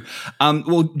 You do.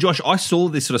 Well, Josh, I saw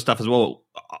this sort of stuff as well.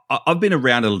 I've been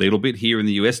around a little bit here in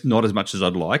the US, not as much as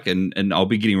I'd like, and I'll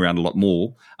be getting around a lot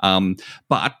more.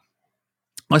 But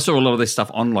I saw a lot of this stuff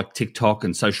on TikTok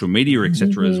and social media,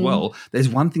 etc. as well. There's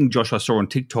one thing, Josh, I saw on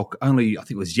TikTok only, I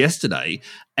think it was yesterday.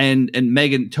 And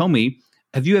Megan, tell me,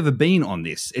 have you ever been on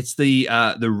this? It's the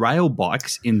rail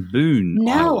bikes in Boone.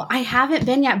 No, Iowa. I haven't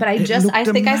been yet, but I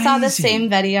think I saw the same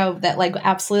video that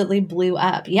absolutely blew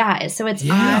up. Yeah, so it's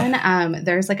on.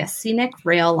 There's a scenic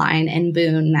rail line in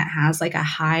Boone that has a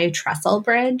high trestle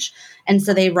bridge, and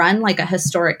so they run a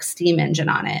historic steam engine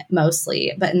on it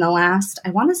mostly. But in the last, I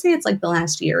want to say it's the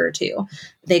last year or two,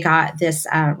 they got this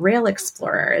Rail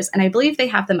Explorers, and I believe they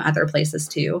have them other places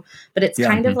too. But it's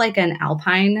kind of like an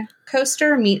alpine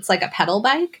coaster meets a pedal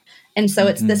bike. And so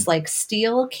it's this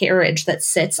steel carriage that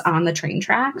sits on the train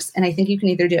tracks. And I think you can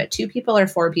either do it 2 people or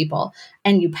 4 people,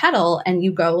 and you pedal and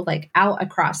you go out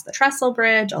across the trestle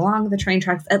bridge along the train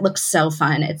tracks. It looks so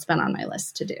fun. It's been on my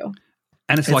list to do.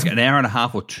 And it's an hour and a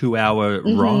half or 2 hour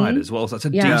ride as well. So it's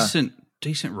a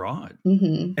decent ride.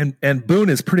 Mm-hmm. And Boone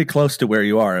is pretty close to where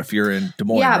you are if you're in Des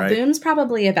Moines, right? Boone's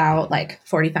probably about like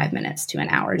 45 minutes to an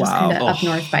hour, just kind of up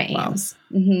north by Ames.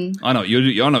 Mm-hmm. I know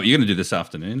you're going to do this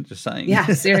afternoon. Just saying. Yeah,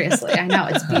 seriously, I know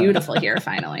it's beautiful here.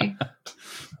 Finally.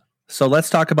 So let's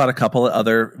talk about a couple of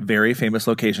other very famous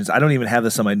locations. I don't even have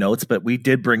this on my notes, but we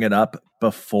did bring it up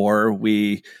before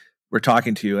we were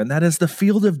talking to you, and that is the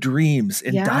Field of Dreams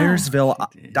in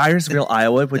Dyersville,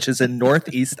 Iowa, which is in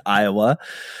northeast Iowa.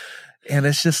 And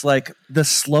it's just like the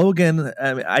slogan.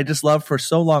 I mean, I just love for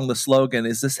so long the slogan,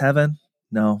 "Is this heaven?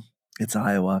 No, it's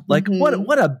Iowa." Like what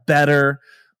a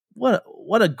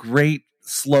great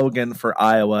slogan for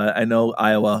Iowa. I know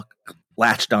Iowa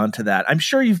latched onto that. I'm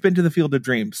sure you've been to the Field of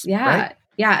Dreams. Yeah,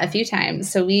 a few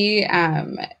times. So we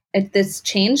this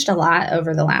changed a lot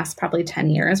over the last probably 10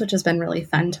 years, which has been really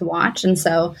fun to watch. And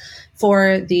so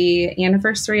for the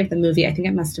anniversary of the movie, I think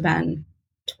it must have been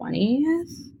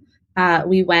 20th.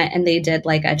 We went and they did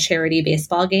like a charity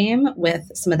baseball game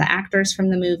with some of the actors from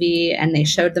the movie, and they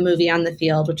showed the movie on the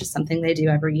field, which is something they do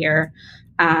every year.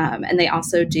 And they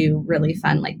also do really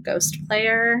fun like ghost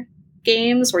player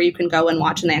games where you can go and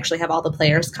watch, and they actually have all the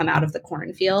players come out of the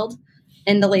cornfield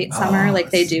in the late summer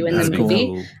like they do in the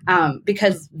movie. Cool.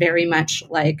 Because very much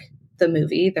like the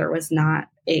movie, there was not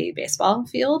a baseball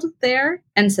field there.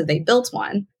 And so they built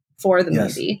one for the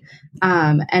movie.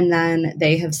 And then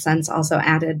they have since also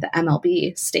added the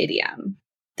MLB stadium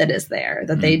that is there,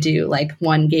 that they do like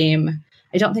one game.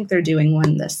 I don't think they're doing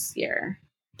one this year,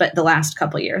 but the last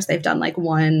couple of years they've done like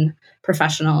one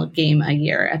professional game a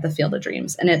year at the Field of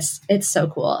Dreams. And it's so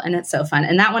cool and it's so fun.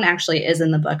 And that one actually is in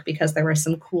the book because there were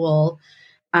some cool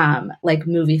like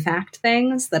movie fact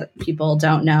things that people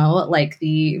don't know, like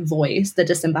the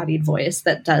disembodied voice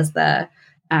that does the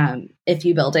if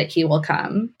you build it, he will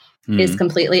come. Is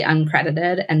completely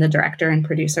uncredited, and the director and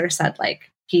producer said like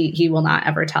he will not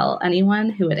ever tell anyone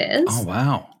who it is. Oh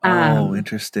wow.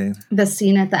 Interesting. The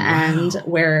scene at the end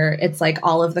where it's like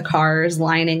all of the cars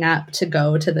lining up to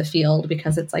go to the field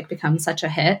because it's like become such a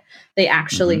hit. They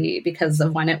actually, because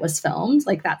of when it was filmed,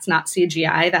 like that's not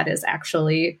CGI, that is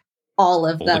actually all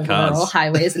of the rural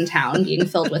highways in town being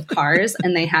filled with cars,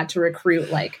 and they had to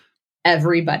recruit like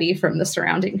everybody from the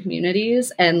surrounding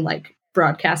communities and like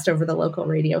broadcast over the local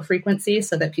radio frequency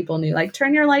so that people knew like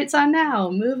turn your lights on now,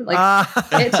 move, like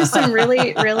it's just some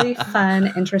really really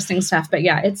fun interesting stuff. But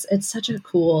yeah, it's such a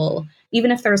cool, even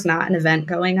if there's not an event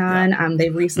going on, they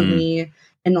recently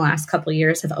in the last couple of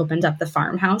years have opened up the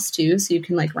farmhouse too, so you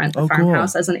can like rent the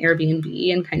farmhouse as an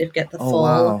Airbnb and kind of get the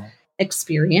full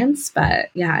experience. But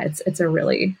yeah, it's a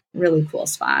really really cool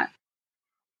spot.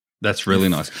 That's really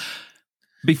nice.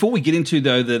 Before we get into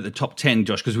the top 10,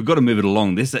 Josh, because we've got to move it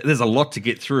along. There's a lot to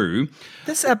get through.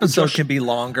 This episode can be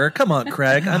longer. Come on,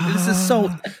 Craig.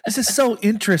 This is so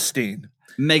interesting.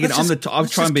 Megan, I'll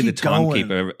try and be the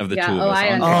timekeeper of the two of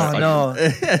us. No,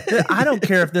 I don't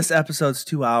care if this episode's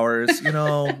 2 hours. You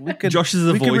know, Josh is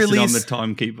the voice, and I'm the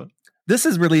timekeeper. This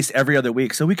is released every other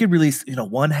week, so we could release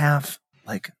one half.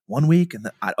 Like 1 week, and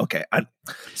I'm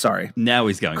sorry. Now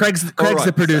he's going. Craig's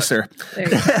the producer.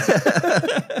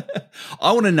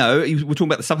 I want to know. We're talking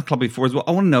about the supper club before as well.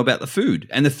 I want to know about the food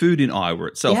and the food in Iowa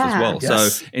itself as well.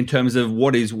 Yes. So, in terms of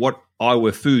what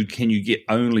Iowa food can you get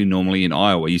only normally in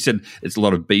Iowa? You said it's a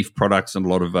lot of beef products and a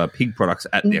lot of pig products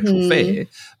at the actual fair,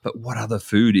 but what other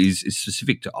food is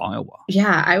specific to Iowa?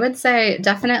 Yeah, I would say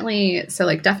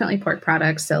definitely pork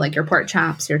products. So like your pork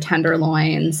chops, your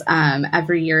tenderloins.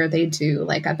 Every year they do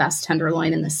like a best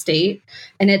tenderloin in the state.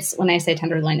 And it's, when I say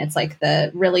tenderloin, it's like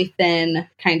the really thin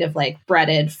kind of like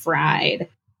breaded fried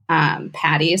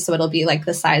patty. So it'll be like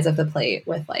the size of the plate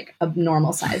with like a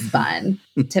normal size bun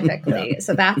typically.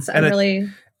 So that's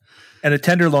and a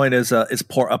tenderloin is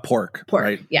pork,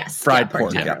 right? Yes. Fried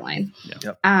pork tenderloin.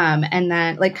 Yep. And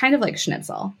then like kind of like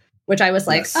schnitzel, which I was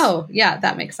like, oh yeah,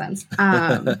 that makes sense.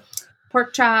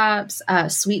 Pork chops,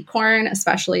 sweet corn,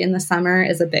 especially in the summer,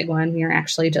 is a big one. We were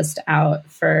actually just out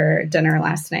for dinner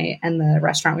last night, and the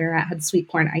restaurant we were at had sweet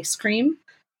corn ice cream,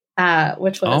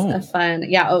 which was a fun,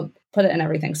 put it in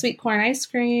everything. Sweet corn ice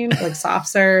cream, like soft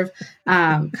serve,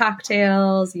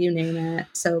 cocktails, you name it.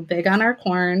 So big on our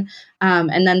corn.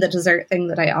 And then the dessert thing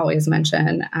that I always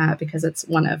mention, because it's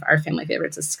one of our family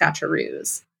favorites, is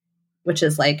scotcheroos, which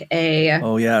is like a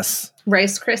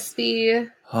Rice Krispie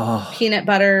peanut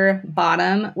butter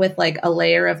bottom with like a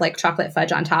layer of like chocolate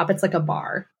fudge on top. It's like a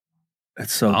bar.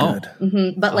 It's so good.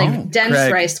 Mm-hmm. But like dense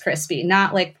Craig. Rice Krispie,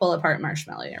 not like pull apart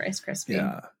marshmallow Rice Krispie.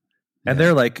 Yeah. And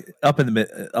they're like up in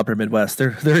the upper Midwest.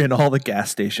 They're in all the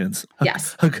gas stations.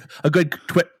 A good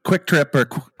Quick Trip or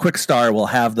Quick Star will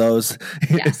have those.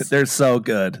 Yes. They're so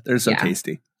good. They're so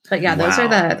tasty. But yeah,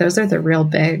 those are the real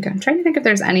big. I'm trying to think if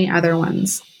there's any other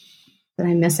ones that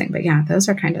I'm missing. But yeah, those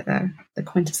are kind of the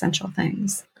quintessential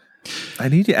things. I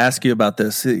need to ask you about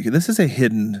this. This is a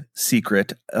hidden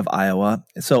secret of Iowa.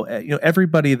 So,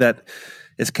 everybody that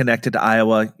is connected to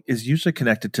Iowa is usually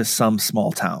connected to some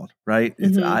small town, right?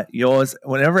 Mm-hmm. You always,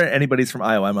 whenever anybody's from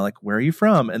Iowa, I'm like, where are you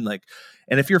from? And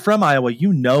if you're from Iowa,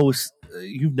 you know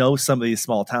some of these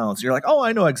small towns. You're like, oh,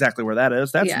 I know exactly where that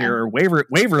is. That's near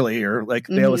Waverly, or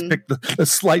they always pick the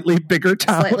slightly bigger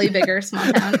town. Slightly bigger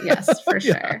small town. Yes, for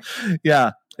sure.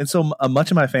 Yeah. And so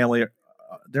much of my family,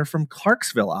 they're from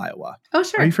Clarksville, Iowa. Oh,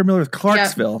 sure. Are you familiar with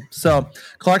Clarksville? Yep. So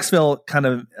Clarksville kind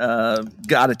of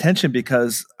got attention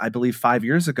because I believe 5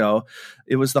 years ago,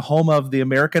 it was the home of the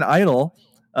American Idol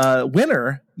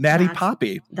winner, Maddie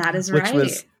Poppy. That is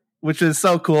right. Which is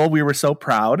so cool. We were so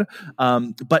proud.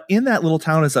 But in that little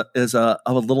town is a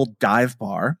little dive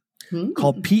bar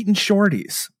called Pete and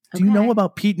Shorty's. Do you know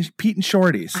about Pete and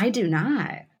Shorty's? I do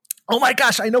not. Oh my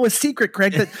gosh, I know a secret,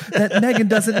 Craig, that Megan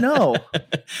doesn't know.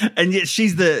 And yet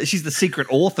she's the secret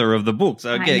author of the book.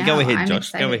 So okay, go ahead,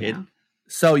 Josh. Go ahead. Now.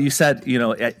 So you said, you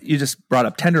just brought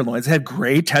up tenderloins. They had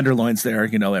great tenderloins there.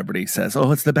 Everybody says,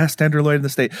 oh, it's the best tenderloin in the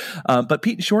state. But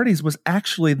Pete and Shorty's was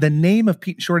actually, the name of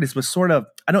Pete and Shorty's was sort of,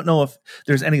 I don't know if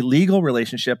there's any legal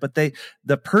relationship, but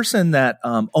the person that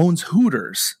owns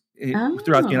Hooters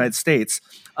throughout the United States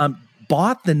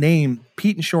bought the name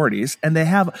Pete and Shorty's, and they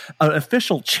have an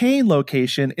official chain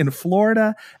location in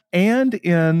Florida and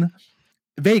in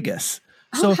Vegas.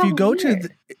 So if you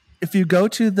go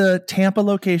to the Tampa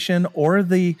location or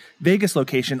the Vegas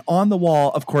location, on the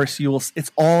wall, of course,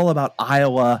 it's all about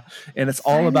Iowa, and it's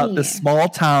all about this small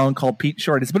town called Pete and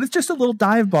Shorty's. But it's just a little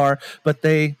dive bar, but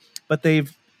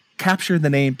they've captured the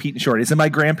name Pete and Shorty's. And my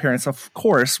grandparents, of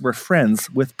course, were friends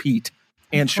with Pete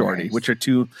and Shorty, which are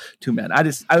two men. I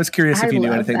was curious if you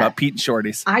knew anything about Pete and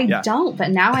Shorty's. I don't, but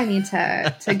now I need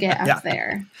to get up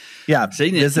there. Yeah,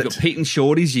 you've got Pete and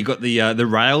Shorty's. You got the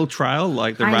rail trail,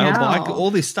 like the rail bike,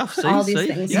 all this stuff. All these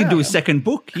things. You can do a second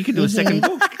book. A second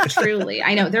book. Truly,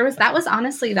 I know that was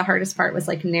honestly the hardest part, was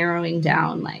like narrowing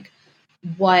down like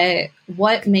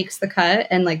what makes the cut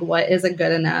and like what is a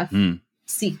good enough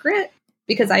secret.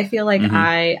 Because I feel like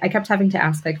I kept having to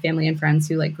ask like family and friends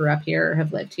who like grew up here or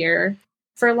have lived here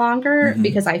for longer,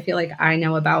 because I feel like I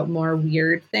know about more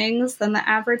weird things than the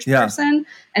average person.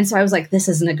 And so I was like, this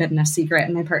isn't a good enough secret.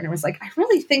 And my partner was like, I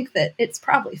really think that it's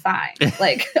probably fine.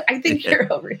 Like, I think you're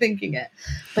overthinking it.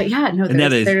 But yeah, no,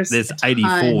 there's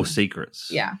 84 secrets.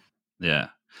 Yeah. Yeah.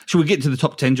 Should we get to the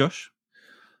top 10, Josh?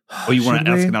 Or you want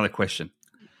to ask another question?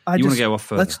 You want to go off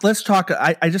further? Let's talk.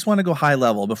 I just want to go high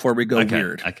level before we go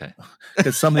weird. Okay.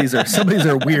 Because some of these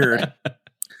are weird.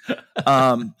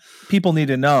 People need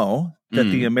to know that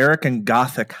the American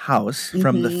Gothic house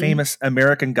from the famous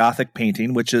American Gothic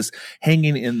painting, which is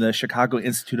hanging in the Chicago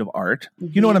Institute of Art.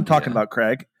 You know what I'm talking about,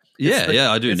 Craig? I do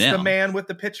now. It's the man with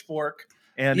the pitchfork.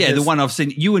 And the one I've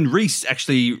seen. You and Reese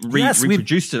actually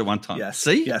reproduced it at one time. Yes,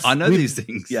 see? Yes. I know these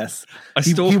things. Yes.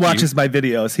 He watches my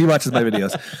videos.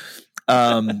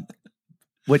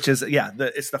 Which is,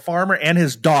 it's the farmer and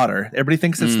his daughter. Everybody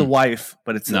thinks it's the wife,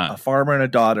 but it's a farmer and a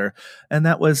daughter. And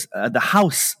that was the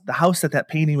house that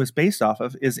painting was based off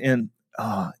of is in,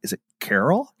 is it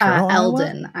Carroll?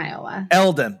 Eldon, Iowa.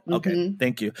 Eldon. Okay.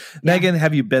 Thank you. Megan,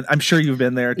 have you been, I'm sure you've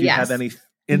been there. Do you have any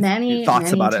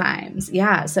thoughts about times. It?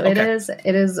 Yeah. So it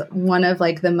is one of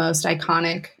like the most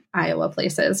iconic Iowa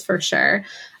places for sure.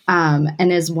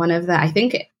 And is one of the, I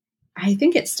think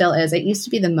it still is. It used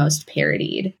to be the most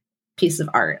parodied piece of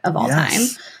art of all time.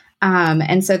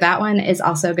 And so that one is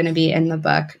also going to be in the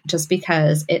book just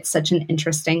because it's such an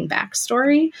interesting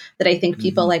backstory that I think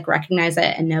people like recognize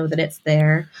it and know that it's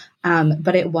there.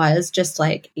 But it was just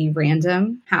like a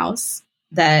random house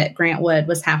that Grant Wood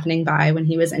was happening by when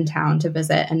he was in town to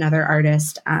visit another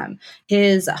artist.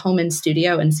 His home and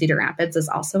studio in Cedar Rapids is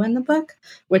also in the book,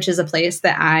 which is a place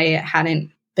that I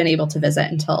hadn't been able to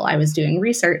visit until I was doing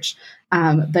research.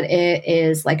 But it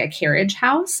is like a carriage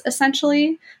house,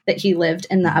 essentially, that he lived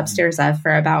in the upstairs of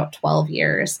for about 12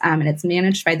 years. And it's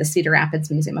managed by the Cedar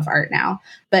Rapids Museum of Art now.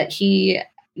 But he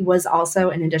was also,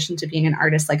 in addition to being an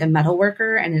artist, like a metal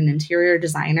worker and an interior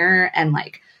designer, and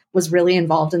like was really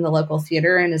involved in the local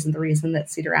theater and is the reason that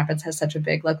Cedar Rapids has such a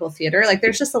big local theater. Like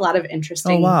there's just a lot of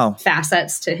interesting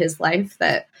facets to his life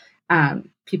that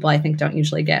people I think don't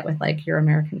usually get with like your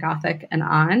American Gothic and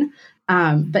on.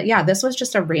 But yeah, this was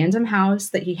just a random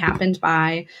house that he happened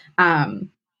by.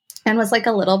 and was like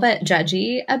a little bit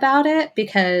judgy about it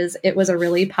because it was a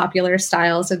really popular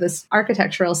style. So this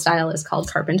architectural style is called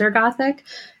Carpenter Gothic,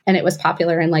 and it was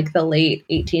popular in like the late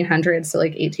 1800s, so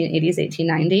like 1880s,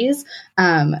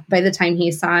 1890s. By the time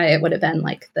he saw it, it would have been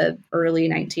like the early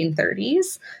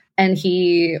 1930s. And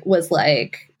he was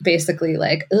like, basically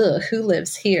like, ugh, who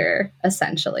lives here,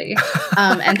 essentially,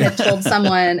 and had told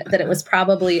someone that it was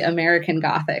probably American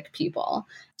Gothic people.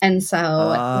 And so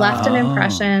left an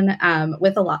impression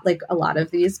with a lot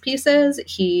of these pieces.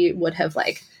 He would have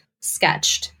like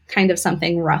sketched kind of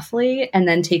something roughly and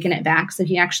then taken it back. So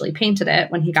he actually painted it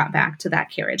when he got back to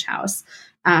that carriage house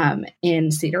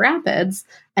in Cedar Rapids.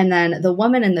 And then the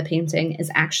woman in the painting is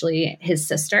actually his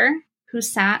sister, who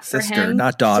sat for him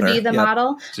not daughter. To be the Yep.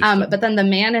 model. But then the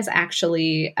man is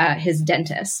actually his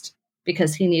dentist,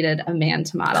 because he needed a man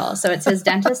to model. So it's his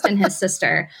dentist and his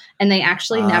sister, and they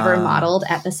actually never modeled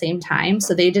at the same time.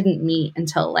 So they didn't meet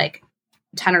until like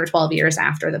 10 or 12 years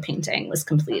after the painting was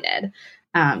completed.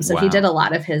 So he did a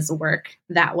lot of his work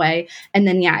that way. And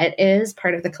then, it is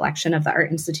part of the collection of the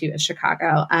Art Institute of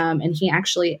Chicago. And he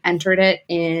actually entered it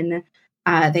in,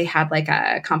 they had like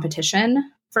a competition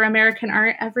for American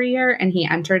art every year, and he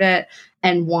entered it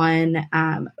and won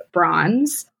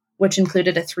bronze, which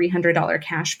included a $300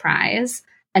 cash prize.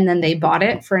 And then they bought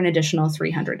it for an additional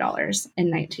 $300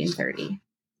 in 1930.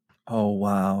 Oh,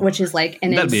 wow. Which is like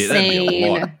an that'd insane... be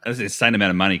a lot. That's an insane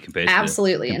amount of money compared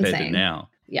absolutely to insane. now.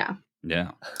 Yeah.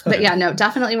 Yeah. But no,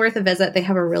 definitely worth a visit. They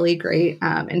have a really great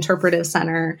interpretive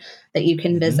center that you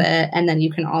can visit. And then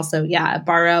you can also,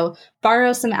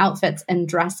 borrow some outfits and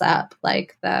dress up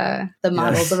like the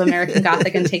models of American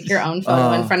Gothic and take your own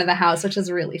photo in front of the house, which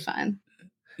is really fun.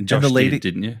 Josh, the lady,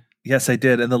 didn't you? Yes, I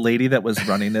did. And the lady that was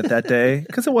running it that day,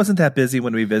 because it wasn't that busy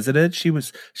when we visited, she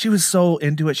was so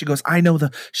into it. She goes,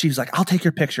 she's like, I'll take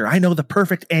your picture. I know the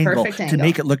perfect angle to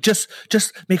make it look just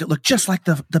make it look just like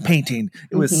the painting.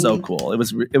 It was so cool. It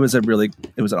was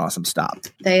an awesome stop.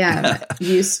 They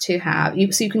used to have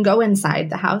so you can go inside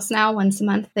the house now once a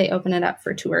month. They open it up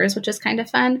for tours, which is kind of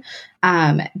fun.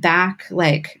 Back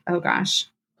like,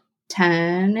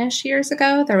 10-ish years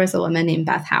ago, there was a woman named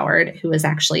Beth Howard who was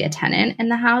actually a tenant in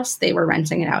the house. They were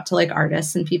renting it out to like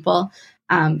artists and people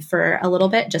for a little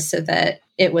bit, just so that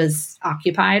it was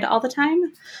occupied all the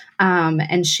time.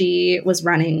 And she was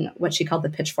running what she called the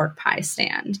pitchfork pie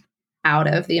stand out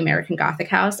of the American Gothic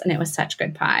house. And it was such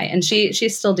good pie. And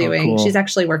she's still doing, she's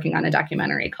actually working on a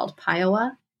documentary called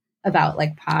Piowa, about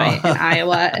like pie in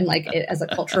Iowa and like it as a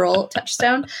cultural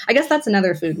touchstone. I guess that's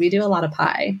another food. We do a lot of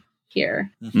pie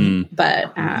here,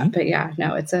 but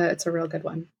it's a real good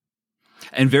one,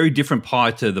 and very different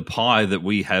pie to the pie that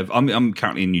we have. I'm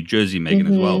currently in New Jersey, Megan,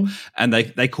 as well, and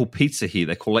they call pizza here,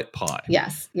 they call it pie.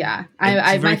 Yes, yeah.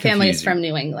 My family is from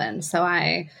New England, so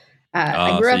I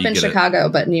grew up in Chicago,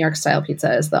 but New York style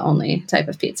pizza is the only type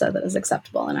of pizza that is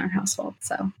acceptable in our household.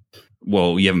 So.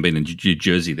 Well, you haven't been in New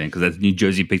Jersey then, because New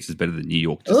Jersey pizza is better than New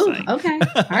York. Okay,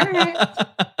 all right.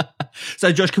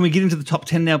 So, Josh, can we get into the top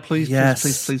 10 now, please?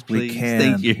 Yes, please. We can.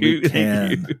 Thank you. We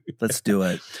can. Let's do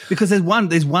it. Because there's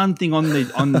one thing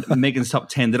on Megan's top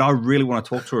 10 that I really want to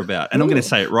talk to her about, and I'm going to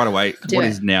say it right away.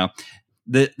 Is now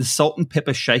the Salt and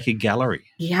Pepper Shaker Gallery?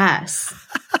 Yes.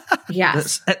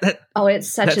 It's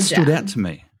such a gem. That stood out to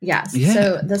me. Yes. Yeah.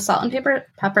 So the Salt and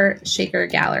Pepper Shaker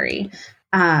Gallery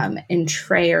in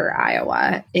Traer,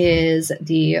 Iowa, is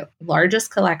the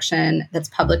largest collection that's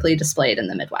publicly displayed in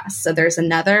the Midwest. So there's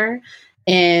another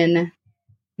in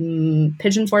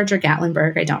Pigeon Forge or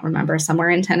Gatlinburg, I don't remember, somewhere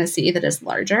in Tennessee that is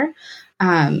larger.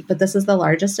 But this is the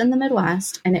largest in the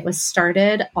Midwest, and it was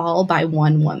started all by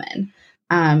one woman.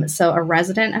 So a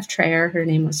resident of Traer, her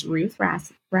name was Ruth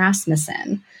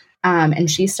Rasmussen. And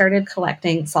she started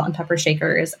collecting salt and pepper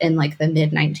shakers in like the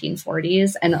mid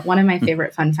 1940s. And one of my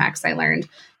favorite fun facts I learned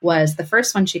was the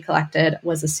first one she collected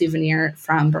was a souvenir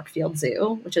from Brookfield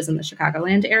Zoo, which is in the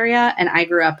Chicagoland area. And I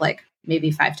grew up like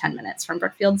maybe 5-10 minutes from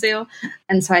Brookfield Zoo.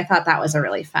 And so I thought that was a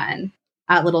really fun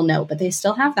little note, but they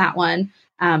still have that one.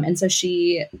 And so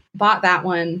she bought that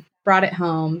one, brought it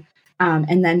home,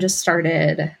 and then just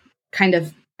started kind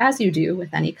of, as you do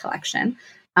with any collection,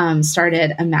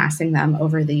 started amassing them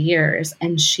over the years.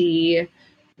 And she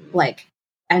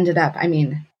ended up,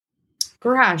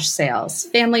 garage sales,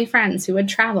 family friends who would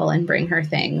travel and bring her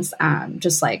things,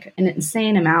 just like an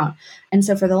insane amount. And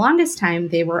so for the longest time,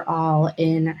 they were all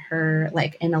in her,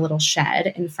 in a little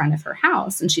shed in front of her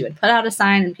house. And she would put out a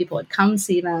sign and people would come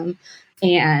see them.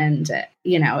 And,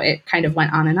 it kind of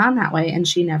went on and on that way. And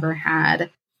she never had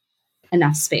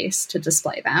enough space to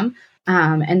display them.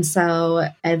 And so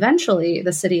eventually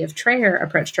the city of Traer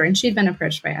approached her, and she'd been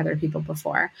approached by other people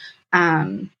before,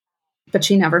 but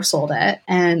she never sold it.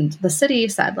 And the city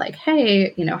said, like,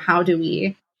 hey, you know, how do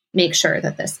we make sure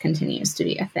that this continues to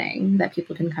be a thing that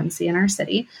people can come see in our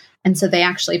city? And so they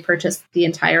actually purchased the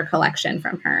entire collection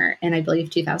from her in, I believe,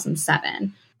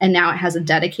 2007. And now it has a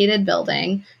dedicated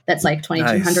building that's like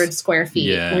 2,200 square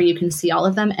feet where you can see all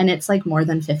of them. And it's like more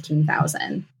than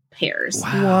 15,000 pairs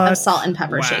of salt and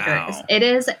pepper shakers. It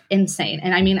is insane.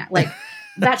 And I mean, like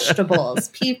vegetables,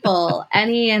 people,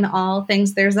 any and all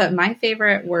things. There's my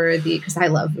favorite were because I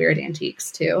love weird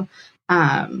antiques too.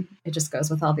 It just goes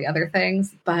with all the other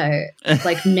things, but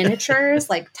like miniatures,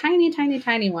 like tiny, tiny,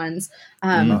 tiny ones,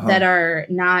 that are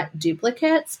not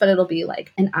duplicates, but it'll be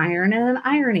like an iron and an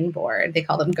ironing board. They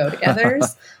call them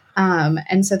go-togethers.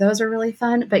 And so those are really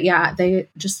fun, but yeah, they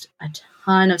just a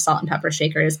ton of salt and pepper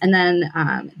shakers. And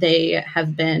then, they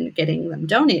have been getting them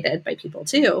donated by people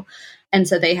too. And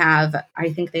so they have,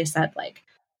 I think they said like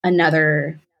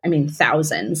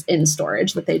thousands in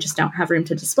storage that they just don't have room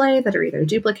to display, that are either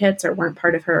duplicates or weren't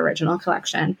part of her original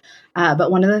collection.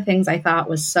 But one of the things I thought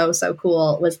was so, so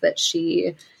cool was that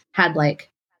she had like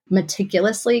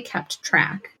meticulously kept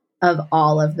track of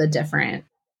all of the different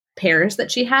pairs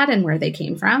that she had and where they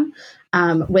came from,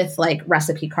 with like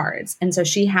recipe cards. And so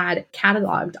she had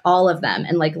cataloged all of them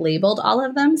and like labeled all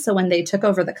of them. So when they took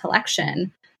over the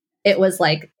collection, it was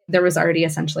like there was already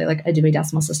essentially like a Dewey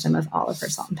Decimal System of all of her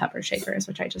salt and pepper shakers,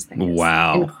 which I just think is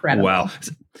incredible. Wow.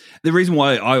 The reason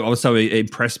why I was so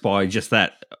impressed by just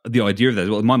that, the idea of that,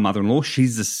 well, my mother-in-law,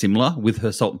 she's similar with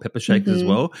her salt and pepper shakers as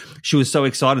well. She was so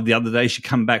excited the other day. She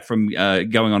come back from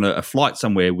going on a flight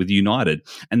somewhere with United,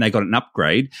 and they got an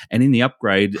upgrade. And in the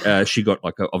upgrade, she got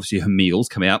like obviously her meals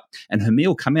come out, and her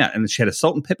meal come out, and she had a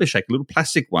salt and pepper shaker, little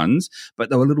plastic ones, but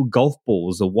they were little golf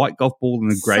balls, a white golf ball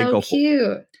and a grey golf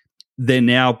ball. They're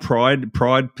now pride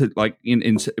like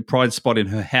in pride spot in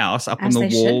her house, up on the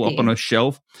wall, up on a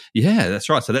shelf. Yeah, that's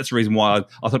right. So that's the reason why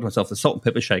I thought to myself the salt and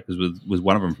pepper shakers was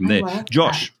one of them from there.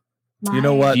 Josh, you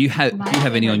know what? Do you have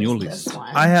any on your list?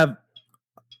 I have.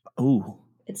 Ooh,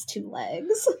 it's two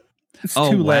legs. It's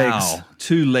two legs.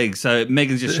 2 legs. So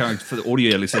Megan's just showing for the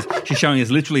audio listeners. She's showing us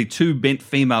literally 2 bent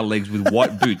female legs with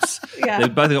white boots.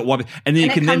 They've both got white, and then you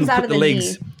can then put the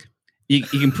legs. You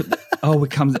can put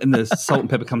it comes, and the salt and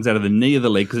pepper comes out of the knee of the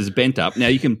leg because it's bent up. Now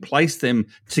you can place them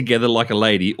together like a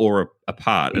lady or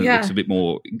apart, and it looks a bit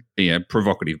more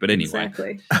provocative. But anyway,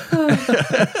 exactly.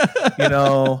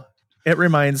 It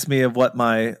reminds me of what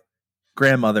my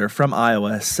grandmother from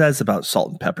Iowa says about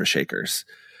salt and pepper shakers.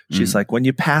 She's like, when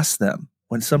you pass them,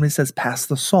 when somebody says pass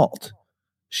the salt,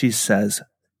 she says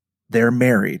they're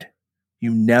married.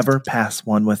 You never pass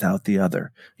one without the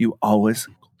other. You always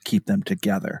keep them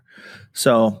together.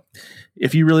 So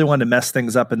if you really wanted to mess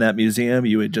things up in that museum,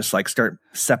 you would just like start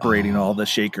separating all the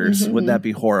shakers. Wouldn't that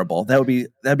be horrible? That'd be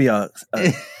it'd be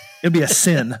a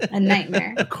sin. A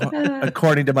nightmare.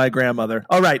 According to my grandmother.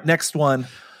 All right, next one.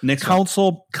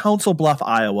 Council Bluff,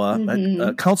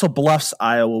 Iowa. Council Bluffs,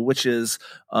 Iowa, which is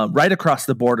right across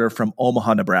the border from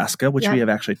Omaha, Nebraska, which we have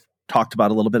actually talked about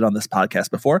a little bit on this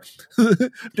podcast before.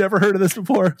 Never heard of this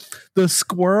before. The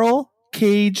Squirrel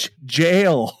Cage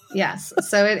Jail. Yes.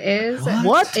 So it is.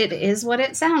 What? It is what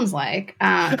it sounds like.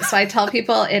 So I tell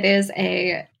people it is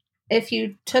if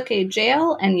you took a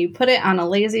jail and you put it on a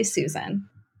Lazy Susan.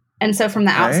 And so from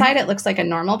the outside, it looks like a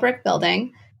normal brick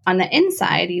building. On the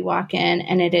inside, you walk in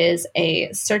and it is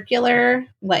a circular,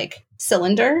 like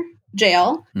cylinder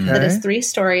jail that is 3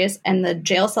 stories, and the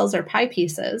jail cells are pie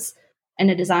pieces, and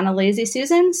it is on a Lazy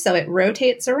Susan. So it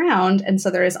rotates around. And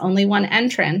so there is only one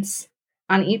entrance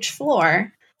on each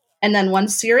floor. And then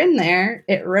once you're in there,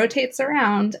 it rotates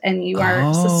around and you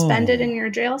are suspended in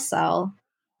your jail cell.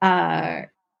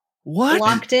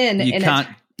 Locked in.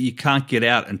 You can't get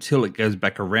out until it goes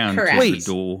back around to the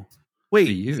door. Wait,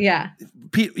 for you. Yeah.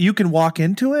 You can walk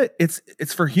into it?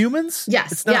 It's for humans?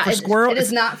 Yes. It's not for squirrels? It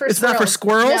is not for squirrels. It's not for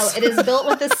squirrels? No, it is built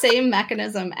with the same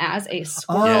mechanism as a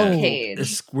squirrel cage. A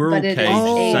squirrel but cage.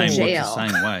 It is a jail. The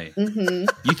same way.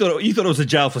 You thought it was a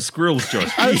jail for squirrels,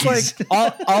 Josh. I was like,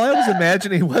 all I was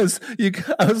imagining was you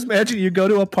go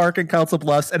to a park in Council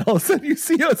Bluffs and all of a sudden you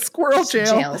see a squirrel jail.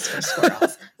 Jails for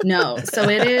squirrels. No. So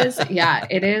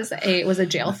it was a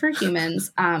jail for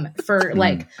humans for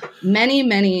like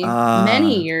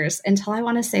many years until I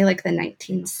want to say like the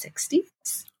 1960s.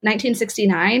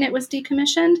 1969 it was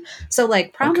decommissioned. So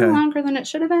like probably longer than it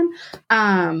should have been.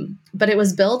 But it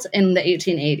was built in the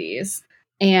 1880s.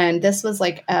 And this was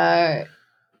like a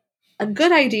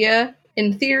good idea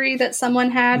in theory that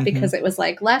someone had because it was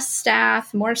like less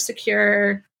staff, more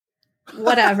secure,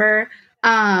 whatever.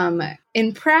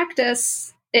 In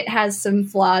practice, it has some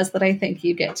flaws that I think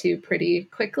you get to pretty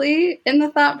quickly in the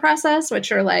thought process,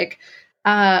 which are like,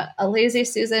 a lazy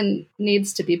Susan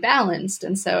needs to be balanced.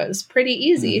 And so it was pretty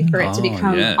easy for it to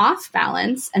become off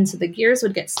balance. And so the gears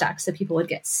would get stuck. So people would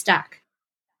get stuck.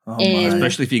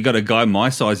 Especially if you got a guy my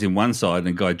size in one side and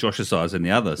a guy Josh's size in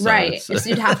the other. So right. So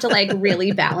you'd have to like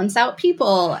really balance out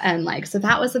people. And like, so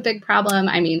that was a big problem.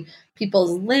 I mean,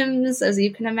 people's limbs, as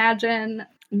you can imagine,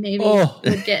 maybe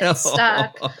would get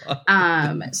stuck.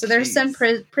 So there's some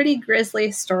pretty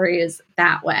grisly stories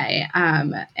that way.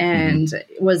 And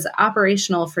was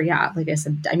operational for, like I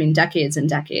said, I mean, decades and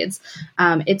decades.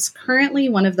 It's currently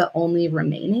one of the only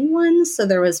remaining ones. So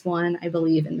there was one, I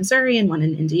believe, in Missouri and one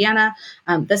in Indiana.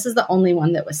 This is the only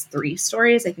one that was 3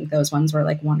 stories. I think those ones were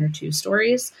like 1 or 2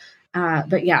 stories.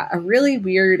 But yeah, a really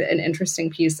weird and interesting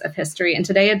piece of history. And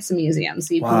today it's a museum.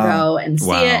 So you can go and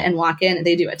see it and walk in.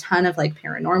 They do a ton of like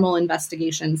paranormal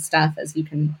investigation stuff, as you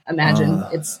can imagine.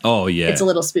 It's a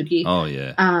little spooky.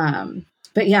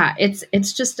 But yeah,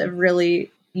 it's just a really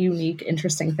unique,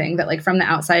 interesting thing that like from the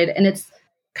outside, and it's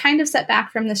kind of set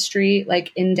back from the street,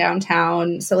 like in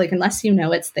downtown. So like, unless you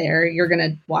know it's there, you're going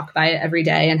to walk by it every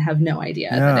day and have no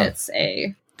idea that it's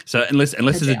a... So unless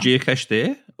there's a geocache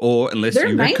there, or unless there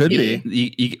you could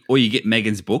be, or you get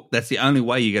Megan's book, that's the only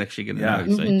way you're actually going to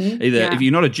know. So either if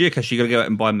you're not a geocache, you got to go out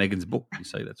and buy Megan's book. You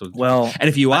say that's all. And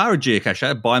if you are a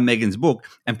geocacher, buy Megan's book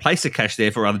and place a cache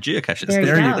there for other geocaches.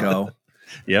 There you go.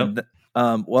 Yep.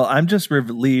 Well, I'm just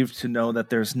relieved to know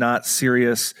that there's not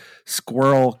serious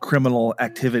squirrel criminal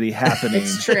activity happening.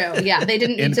 It's true. Yeah, they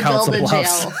didn't need to build a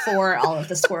jail for all of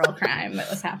the squirrel crime that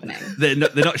was happening. They're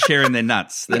not sharing their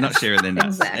nuts. They're not sharing their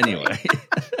nuts. Exactly. Anyway.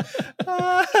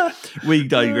 We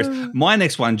digress. My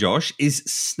next one, Josh, is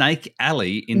Snake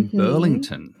Alley in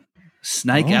Burlington.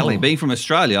 Snake Alley. Being from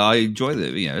Australia, I enjoy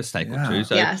the snake or two.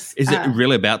 So is it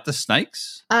really about the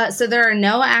snakes? So there are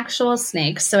no actual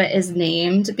snakes. So it is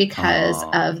named because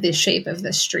of the shape of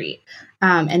the street.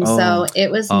 So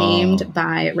it was named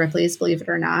by Ripley's, believe it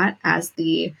or not, as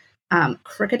the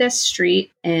crookedest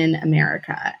street in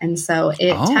America. And so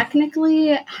it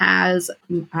technically has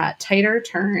tighter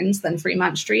turns than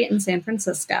Fremont Street in San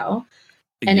Francisco.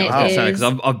 And because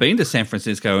I've been to San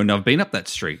Francisco and I've been up that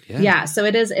street. Yeah. So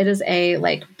it is a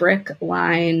like brick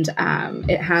lined.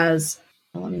 It has.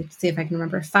 Well, let me see if I can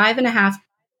remember. 5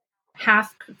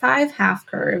 half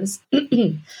curves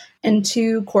and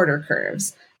 2 quarter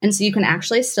curves, and so you can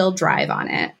actually still drive on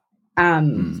it.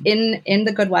 In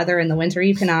the good weather, in the winter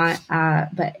you cannot.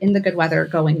 But in the good weather,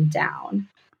 going down,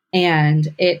 and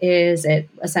it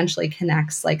essentially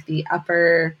connects like the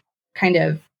upper kind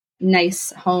of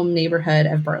nice home neighborhood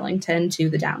of Burlington to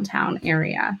the downtown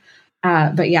area.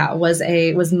 But yeah,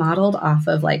 it was modeled off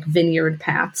of like vineyard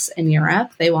paths in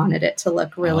Europe. They wanted it to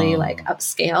look really like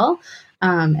upscale.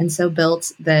 And so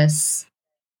built this,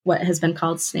 what has been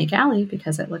called Snake Alley,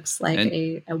 because it looks like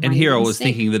a and here I was snake.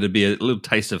 thinking that it'd be a little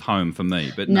taste of home for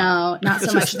me, but no, not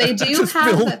so much. They do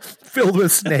have filled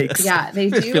with snakes. Yeah, they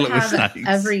do have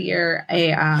every year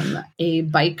a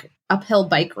uphill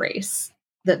bike race.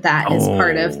 That is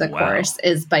part of the course,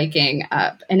 is biking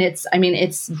up. And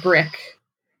it's brick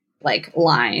like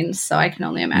lined. So I can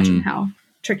only imagine how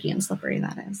tricky and slippery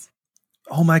that is.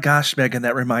 Oh my gosh, Megan,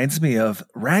 that reminds me of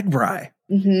Ragbri.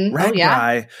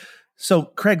 Ragbri. So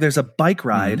Craig, there's a bike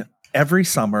ride every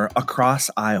summer across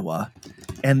Iowa,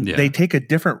 and they take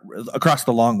across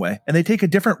the long way, and they take a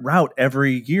different route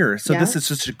every year. So this is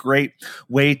just a great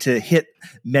way to hit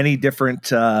many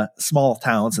different small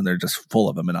towns, and they're just full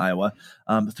of them in Iowa,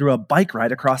 through a bike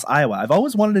ride across Iowa. I've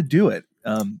always wanted to do it.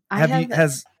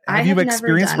 Have you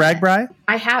experienced Ragbri?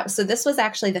 I have. So this was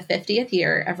actually the 50th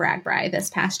year of Ragbri this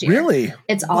past year. Really?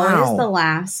 It's always the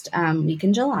last week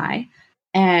in July.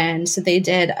 And so they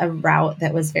did a route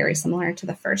that was very similar to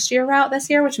the first year route this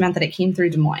year, which meant that it came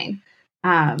through Des Moines.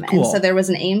 Cool. And so there was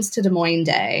an Ames to Des Moines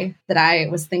day that I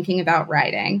was thinking about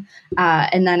riding.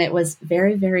 And then it was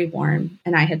very, very warm,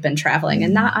 and I had been traveling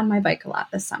and not on my bike a lot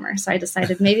this summer. So I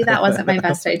decided maybe that wasn't my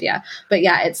best idea. But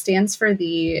yeah, it stands for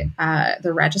the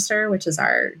Register, which is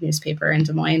our newspaper in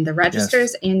Des Moines, the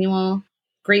Register's annual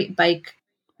Great Bike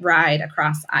Ride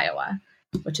across Iowa,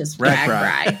 which is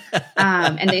Ragbri.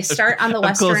 And they start on the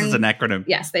western. Of course, it's an acronym.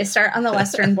 Yes, they start on the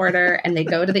western border and they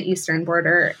go to the eastern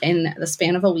border in the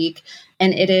span of a week.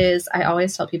 And it is, I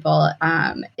always tell people,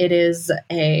 it is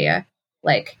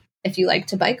if you like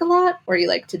to bike a lot, or you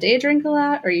like to day drink a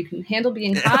lot, or you can handle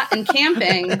being hot and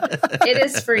camping, it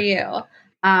is for you.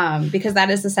 Because that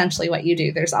is essentially what you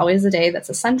do. There's always a day that's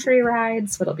a century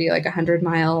ride, so it'll be like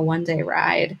 100-mile one-day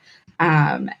ride.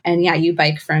 And yeah, you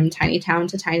bike from tiny town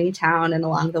to tiny town, and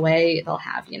along the way they'll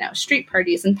have, street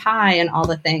parties and pie and all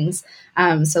the things.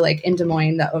 So like in Des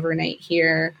Moines, the overnight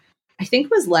here I think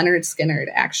it was Leonard Skinner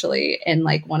actually in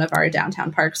like one of our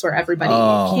downtown parks where everybody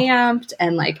camped.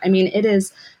 And like, I mean, it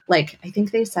is like, I think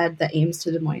they said the Ames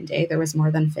to Des Moines Day, there was more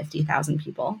than 50,000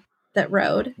 people that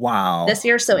rode this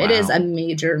year. So it is a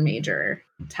major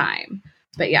time.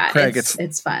 But yeah, Craig,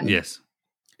 it's fun. Yes.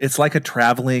 It's like a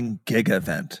traveling gig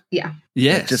event. Yeah.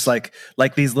 Yes. Just like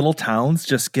these little towns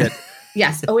just get.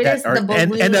 Yes. Oh, it is. The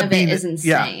balloon of it is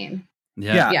insane.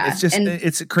 Yeah. It's just,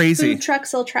 it's crazy. Food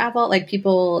trucks will travel. Like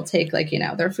people take like,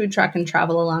 their food truck and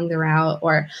travel along the route,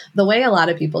 or the way a lot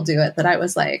of people do it that I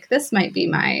was like, this might be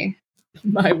my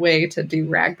way to do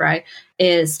RAGBRAI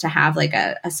is to have like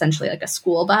essentially like a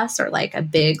school bus or like a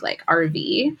big like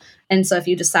RV. And so if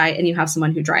you decide and you have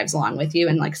someone who drives along with you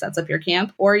and like sets up your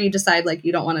camp, or you decide like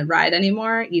you don't want to ride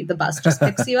anymore, the bus just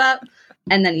picks you up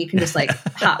and then you can just like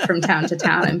hop from town to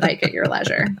town and bike at your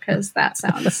leisure, because that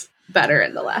sounds better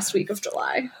in the last week of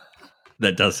July.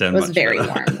 That does sound much better. It was very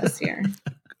warm this year.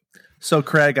 So,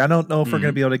 Craig, I don't know if we're going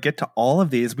to be able to get to all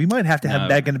of these. We might have to have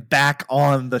Megan back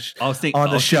on the show. I was thinking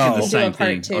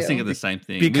the same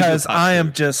thing. Because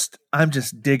I'm just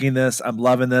digging this. I'm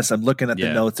loving this. I'm looking at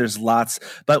the notes. There's lots.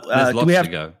 But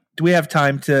do we have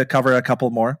time to cover a couple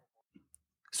more?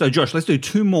 So, Josh, let's do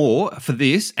 2 more for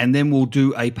this, and then we'll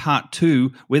do a part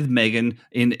 2 with Megan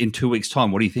in 2 weeks'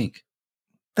 time. What do you think?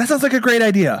 That sounds like a great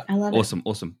idea. I love it.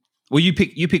 Awesome. Well, you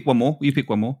pick one more.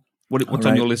 What's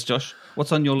on your list, Josh?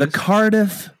 What's on your list?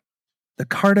 The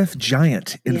Cardiff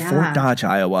Giant in Fort Dodge,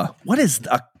 Iowa. What is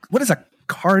a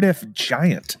Cardiff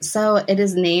Giant? So it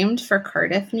is named for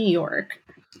Cardiff, New York.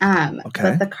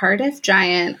 But the Cardiff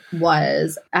Giant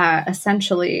was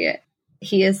essentially,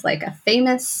 he is like a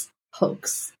famous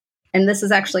hoax. And this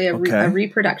is actually a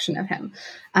reproduction of him.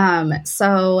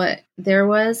 So there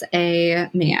was a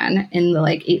man in the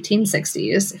like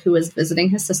 1860s who was visiting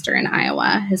his sister in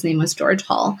Iowa. His name was George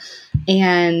Hull.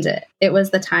 And it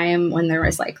was the time when there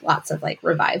was like lots of like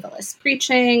revivalist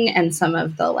preaching and some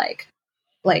of the like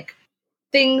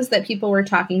things that people were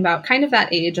talking about, kind of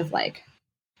that age of like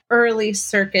early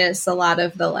circus, a lot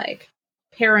of the like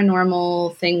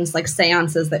paranormal things like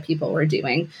seances that people were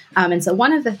doing. And so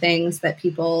one of the things that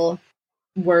people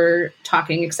were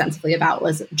talking extensively about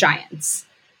was giants.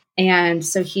 And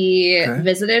so he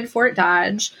visited Fort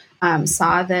Dodge,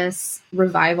 saw this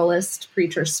revivalist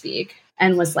preacher speak,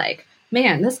 and was like,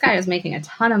 man, this guy is making a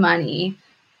ton of money.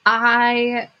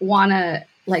 I want to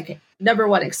like, number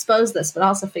one, expose this, but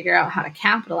also figure out how to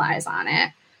capitalize on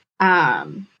it.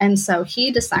 And so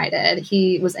he decided,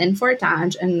 he was in Fort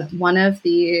Dodge, and one of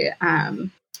the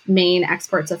main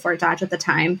exports of Fort Dodge at the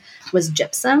time was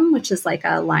gypsum, which is like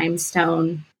a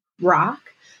limestone rock.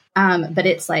 But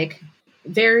it's like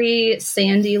very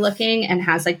sandy looking and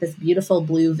has like this beautiful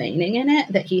blue veining in it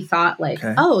that he thought like,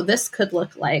 oh, this could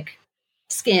look like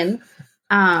skin.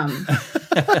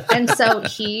 And so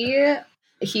he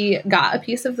got a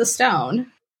piece of the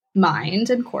stone, mined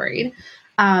and quarried.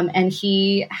 And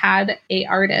he had a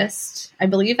artist, I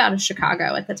believe out of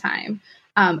Chicago at the time,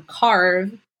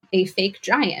 carve a fake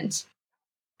giant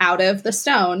out of the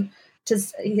stone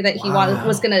that he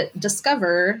was going to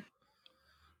discover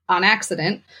on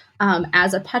accident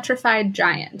as a petrified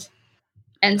giant.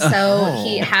 And so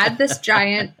he had this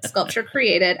giant sculpture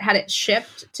created, had it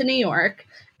shipped to New York,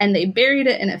 and they buried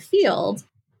it in a field.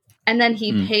 And then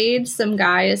he paid some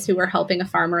guys who were helping a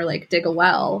farmer like dig a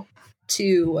well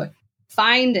to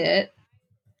find it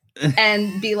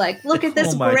and be like, look at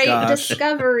this great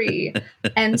discovery.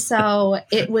 And so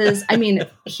it was, I mean,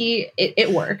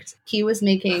 it worked. He was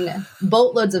making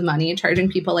boatloads of money, charging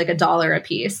people like $1 a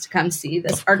piece to come see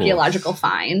this archaeological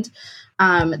find.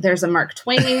 There's a Mark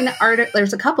Twain article.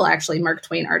 There's a couple actually Mark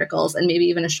Twain articles and maybe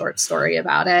even a short story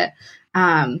about it.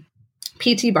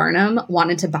 P.T. Barnum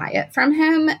wanted to buy it from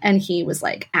him, and he was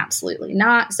like, absolutely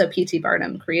not. So P.T.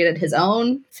 Barnum created his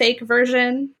own fake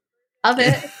version of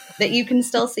it that you can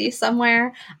still see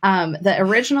somewhere. The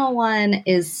original one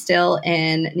is still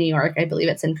in New York. I believe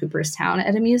it's in Cooperstown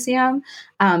at a museum.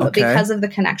 But because of the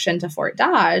connection to Fort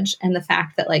Dodge and the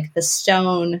fact that like the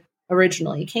stone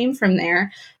originally came from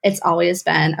there, it's always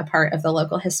been a part of the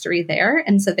local history there.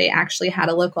 And so they actually had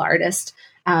a local artist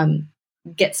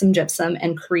get some gypsum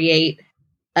and create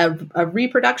a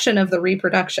reproduction of the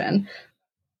reproduction,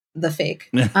 the fake,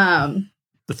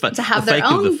 to have their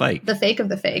own, the fake of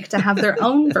the fake, to have their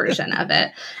own version of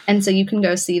it. And so you can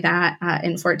go see that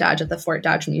in Fort Dodge at the Fort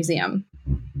Dodge Museum.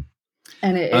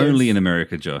 And it only in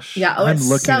America, Josh. Yeah. I'm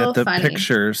looking at the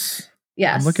pictures.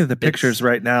 Yes. I'm looking at the pictures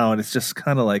right now, and it's just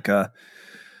kind of like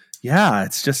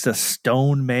it's just a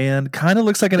stone man. Kind of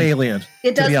looks like an alien.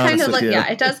 It does kind of look,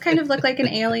 it does kind of look like an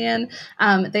alien.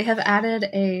 They have added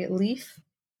a leaf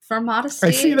for modesty.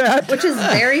 I see that. Which is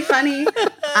very funny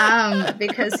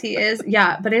because he is,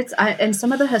 but it's, and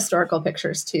some of the historical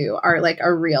pictures too are like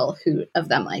a real hoot of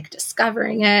them like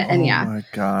discovering it. And oh my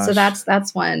gosh. So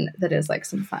that's one that is like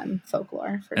some fun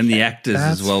folklore for and sure. the actors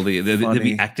as well, they'll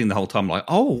be acting the whole time like,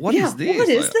 oh, what is this? What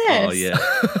is like, this? Oh, yeah.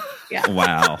 Yeah.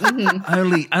 Wow.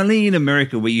 Only in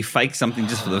America where you fake something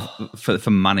just for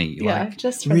money. Yeah, like,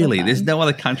 just for really. the fun. There's no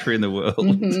other country in the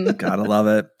world. Gotta love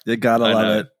it. You gotta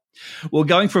love it. Well,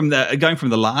 going from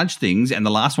the large things, and the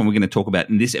last one we're going to talk about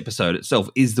in this episode itself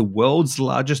is the world's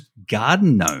largest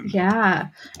garden gnome. Yeah,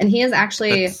 and he is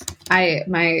actually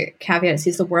my caveat is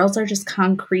he's the world's largest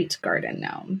concrete garden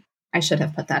gnome. I should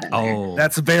have put that in there. Oh,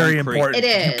 that's very important. It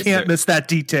is. You can't miss that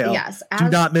detail. Yes, do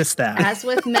not miss that. As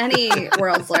with many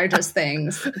world's largest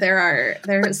things, there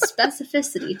is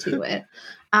specificity to it.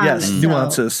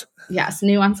 Nuances. Yes,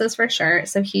 nuances for sure.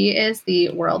 So he is the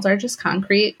world's largest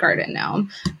concrete garden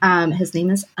gnome. His name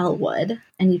is Elwood,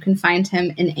 and you can find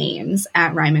him in Ames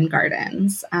at Ryman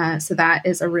Gardens. So that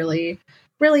is a really,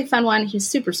 really fun one. He's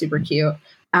super, super cute.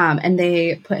 And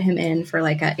they put him in for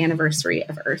like an anniversary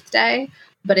of Earth Day.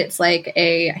 But it's like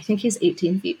I think he's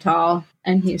 18 feet tall,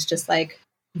 and he's just like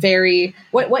very,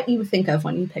 what you think of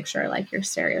when you picture like your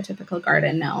stereotypical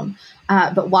garden gnome.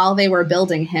 But while they were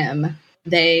building him,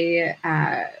 they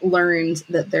learned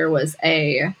that there was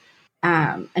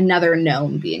another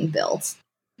gnome being built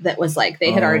that was like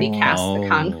they had already cast the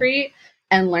concrete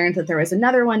and learned that there was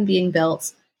another one being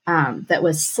built that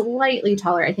was slightly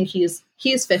taller. I think he's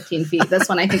 15 feet. This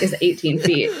one I think is 18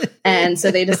 feet. And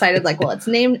so they decided like, well,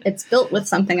 it's built with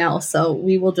something else, so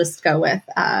we will just go with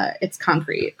it's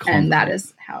concrete. And that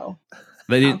is how.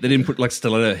 They didn't put like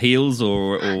stiletto heels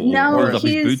or no. Up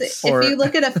his boots. If you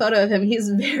look at a photo of him, he's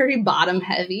very bottom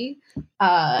heavy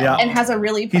and has a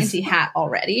really pointy hat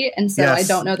already. And so I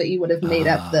don't know that you would have made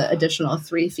up the additional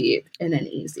 3 feet in an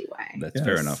easy way. That's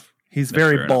fair enough. He's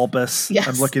very bulbous. Yes.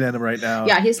 I'm looking at him right now.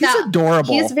 Yeah, he's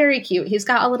adorable. He's very cute. He's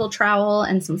got a little trowel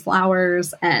and some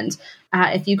flowers. And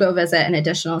if you go visit, an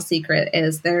additional secret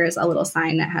is there is a little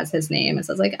sign that has his name. It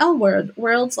says like Elwood,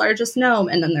 world's largest gnome.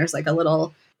 And then there's like a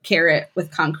little carrot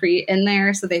with concrete in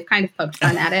there. So they've kind of poked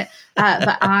fun at it.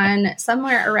 But on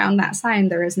somewhere around that sign,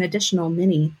 there is an additional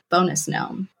mini bonus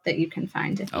gnome that you can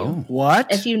find if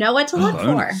you know what to look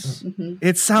for. Mm-hmm.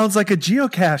 It sounds like a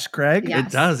geocache, Craig.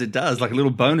 Yes. It does. Like a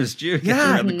little bonus geocache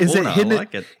around the corner. Is it hidden? I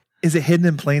like it. Is it hidden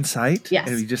in plain sight? Yes.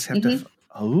 And you just have to.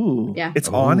 Yeah. It's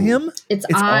on him. It's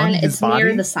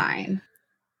near the sign.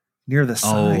 Near the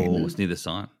sign. Oh, it's near the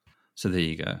sign. So there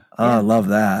you go. Oh, I love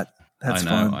that. That's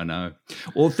fun. I know.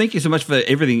 Well, thank you so much for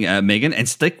everything, Megan, and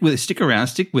stick with us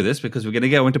because we're going to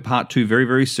go into part 2 very,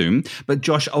 very soon. But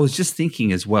Josh, I was just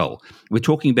thinking as well. We've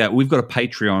got a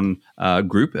Patreon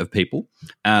group of people.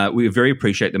 We very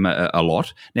appreciate them a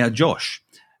lot. Now, Josh,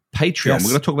 Patreon. We're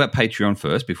going to talk about Patreon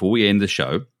first before we end the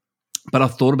show. But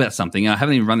I've thought about something. I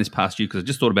haven't even run this past you because I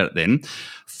just thought about it then.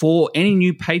 For any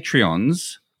new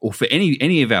Patreons, or for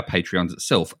any of our Patreons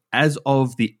itself, as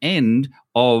of the end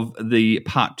of the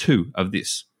part 2 of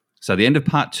this. So the end of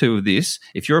part 2 of this,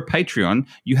 if you're a Patreon,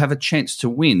 you have a chance to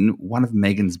win one of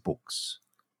Megan's books.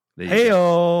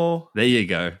 Hey-o. There you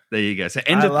go. So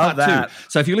end of part 2.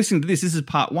 So if you're listening to this is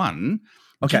part 1.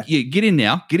 Okay. Get in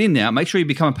now. Make sure you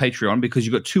become a Patreon because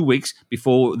you've got 2 weeks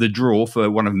before the draw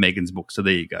for one of Megan's books. So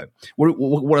there you go.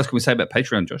 What else can we say about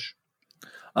Patreon, Josh?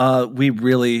 We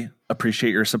really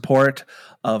appreciate your support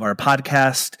of our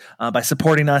podcast. By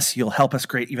supporting us, you'll help us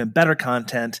create even better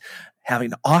content,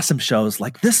 having awesome shows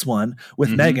like this one with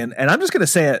Megan. And I'm just going to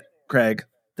say it, Craig,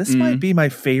 this might be my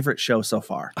favorite show so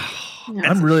far.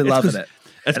 I'm really loving it.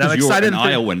 That's because you're an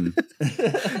Iowan.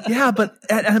 Yeah, but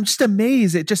I'm just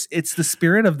amazed. It's the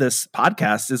spirit of this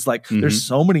podcast is like there's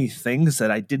so many things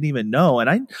that I didn't even know. And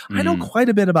I know quite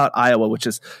a bit about Iowa, which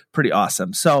is pretty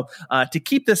awesome. So to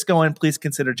keep this going, please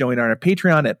consider joining our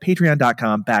Patreon at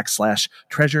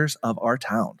patreon.com/treasures of our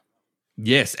town.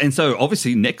 Yes, and so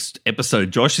obviously next episode,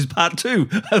 Josh, is part 2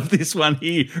 of this one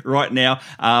here right now.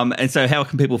 And so how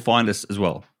can people find us as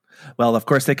well? Well, of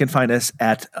course, they can find us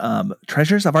at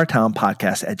Treasures of Our Town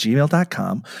Podcast at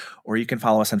gmail.com, or you can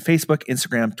follow us on Facebook,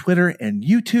 Instagram, Twitter, and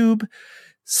YouTube.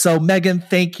 So, Megan,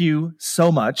 thank you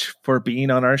so much for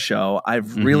being on our show.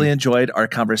 I've really enjoyed our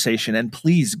conversation, and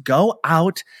please go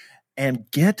out and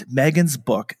get Megan's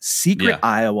book, Secret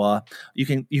Iowa. You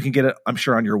can get it, I'm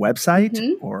sure, on your website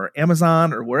or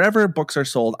Amazon or wherever books are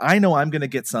sold. I know I'm going to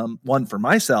get one for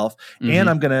myself, and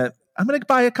I'm going to I'm going to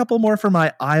buy a couple more for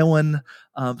my Iowan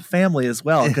family as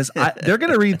well, because they're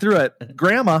going to read through it.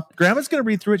 Grandma's going to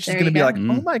read through it. She's going to be like,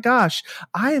 oh my gosh,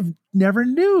 I never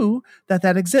knew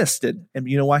that existed. And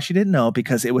you know why she didn't know?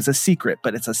 Because it was a secret,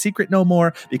 but it's a secret no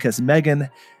more because Megan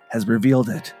has revealed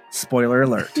it. Spoiler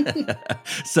alert.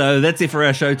 So that's it for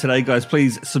our show today, guys.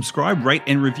 Please subscribe, rate,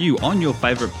 and review on your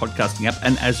favorite podcasting app.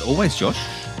 And as always, Josh,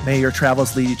 may your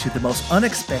travels lead you to the most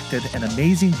unexpected and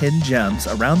amazing hidden gems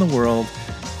around the world.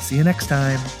 See you next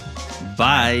time.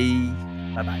 Bye.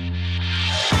 Bye-bye.